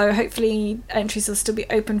 so hopefully entries will still be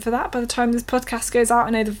open for that by the time this podcast goes out. I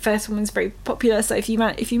know the first one was very popular, so if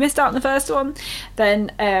you missed out on the first one, then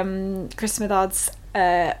Chris Smithard's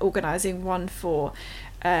organising one for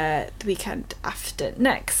the weekend after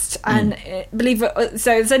next, and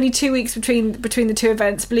so there's only 2 weeks between the two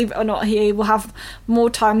events. Believe it or not, he will have more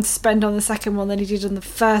time to spend on the second one than he did on the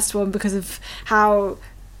first one because of how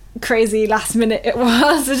crazy last minute it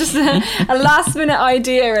was. Just a last minute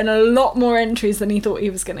idea and a lot more entries than he thought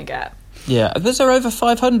he was going to get. Was there over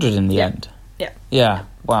 500 in the end? Yeah,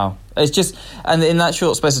 wow. It's just, and in that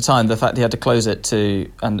short space of time, the fact he had to close it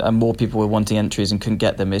and more people were wanting entries and couldn't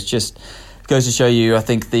get them, it's just goes to show you, I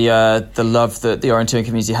think, the love that the orienteering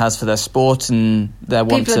community has for their sport and their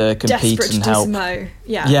want to compete and help.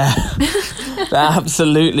 Yeah. They're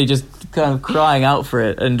absolutely just kind of crying out for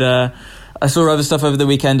it. And I saw other stuff over the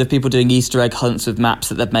weekend of people doing Easter egg hunts with maps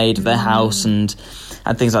that they've made of their house and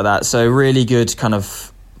things like that. So really good kind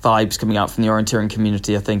of vibes coming out from the orienteering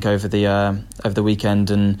community, I think, over the weekend,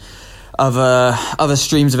 and other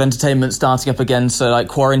streams of entertainment starting up again. So like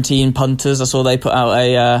Quarantine Punters, I saw they put out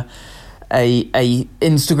a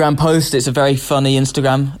Instagram post. It's a very funny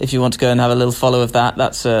Instagram. If you want to go and have a little follow of that,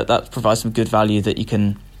 that provides some good value that you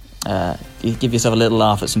can you give yourself a little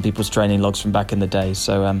laugh at some people's training logs from back in the day.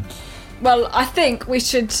 So well, I think we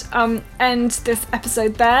should end this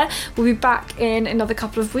episode there. We'll be back in another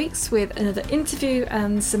couple of weeks with another interview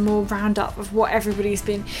and some more roundup of what everybody's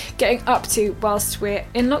been getting up to whilst we're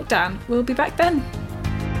in lockdown. We'll be back then.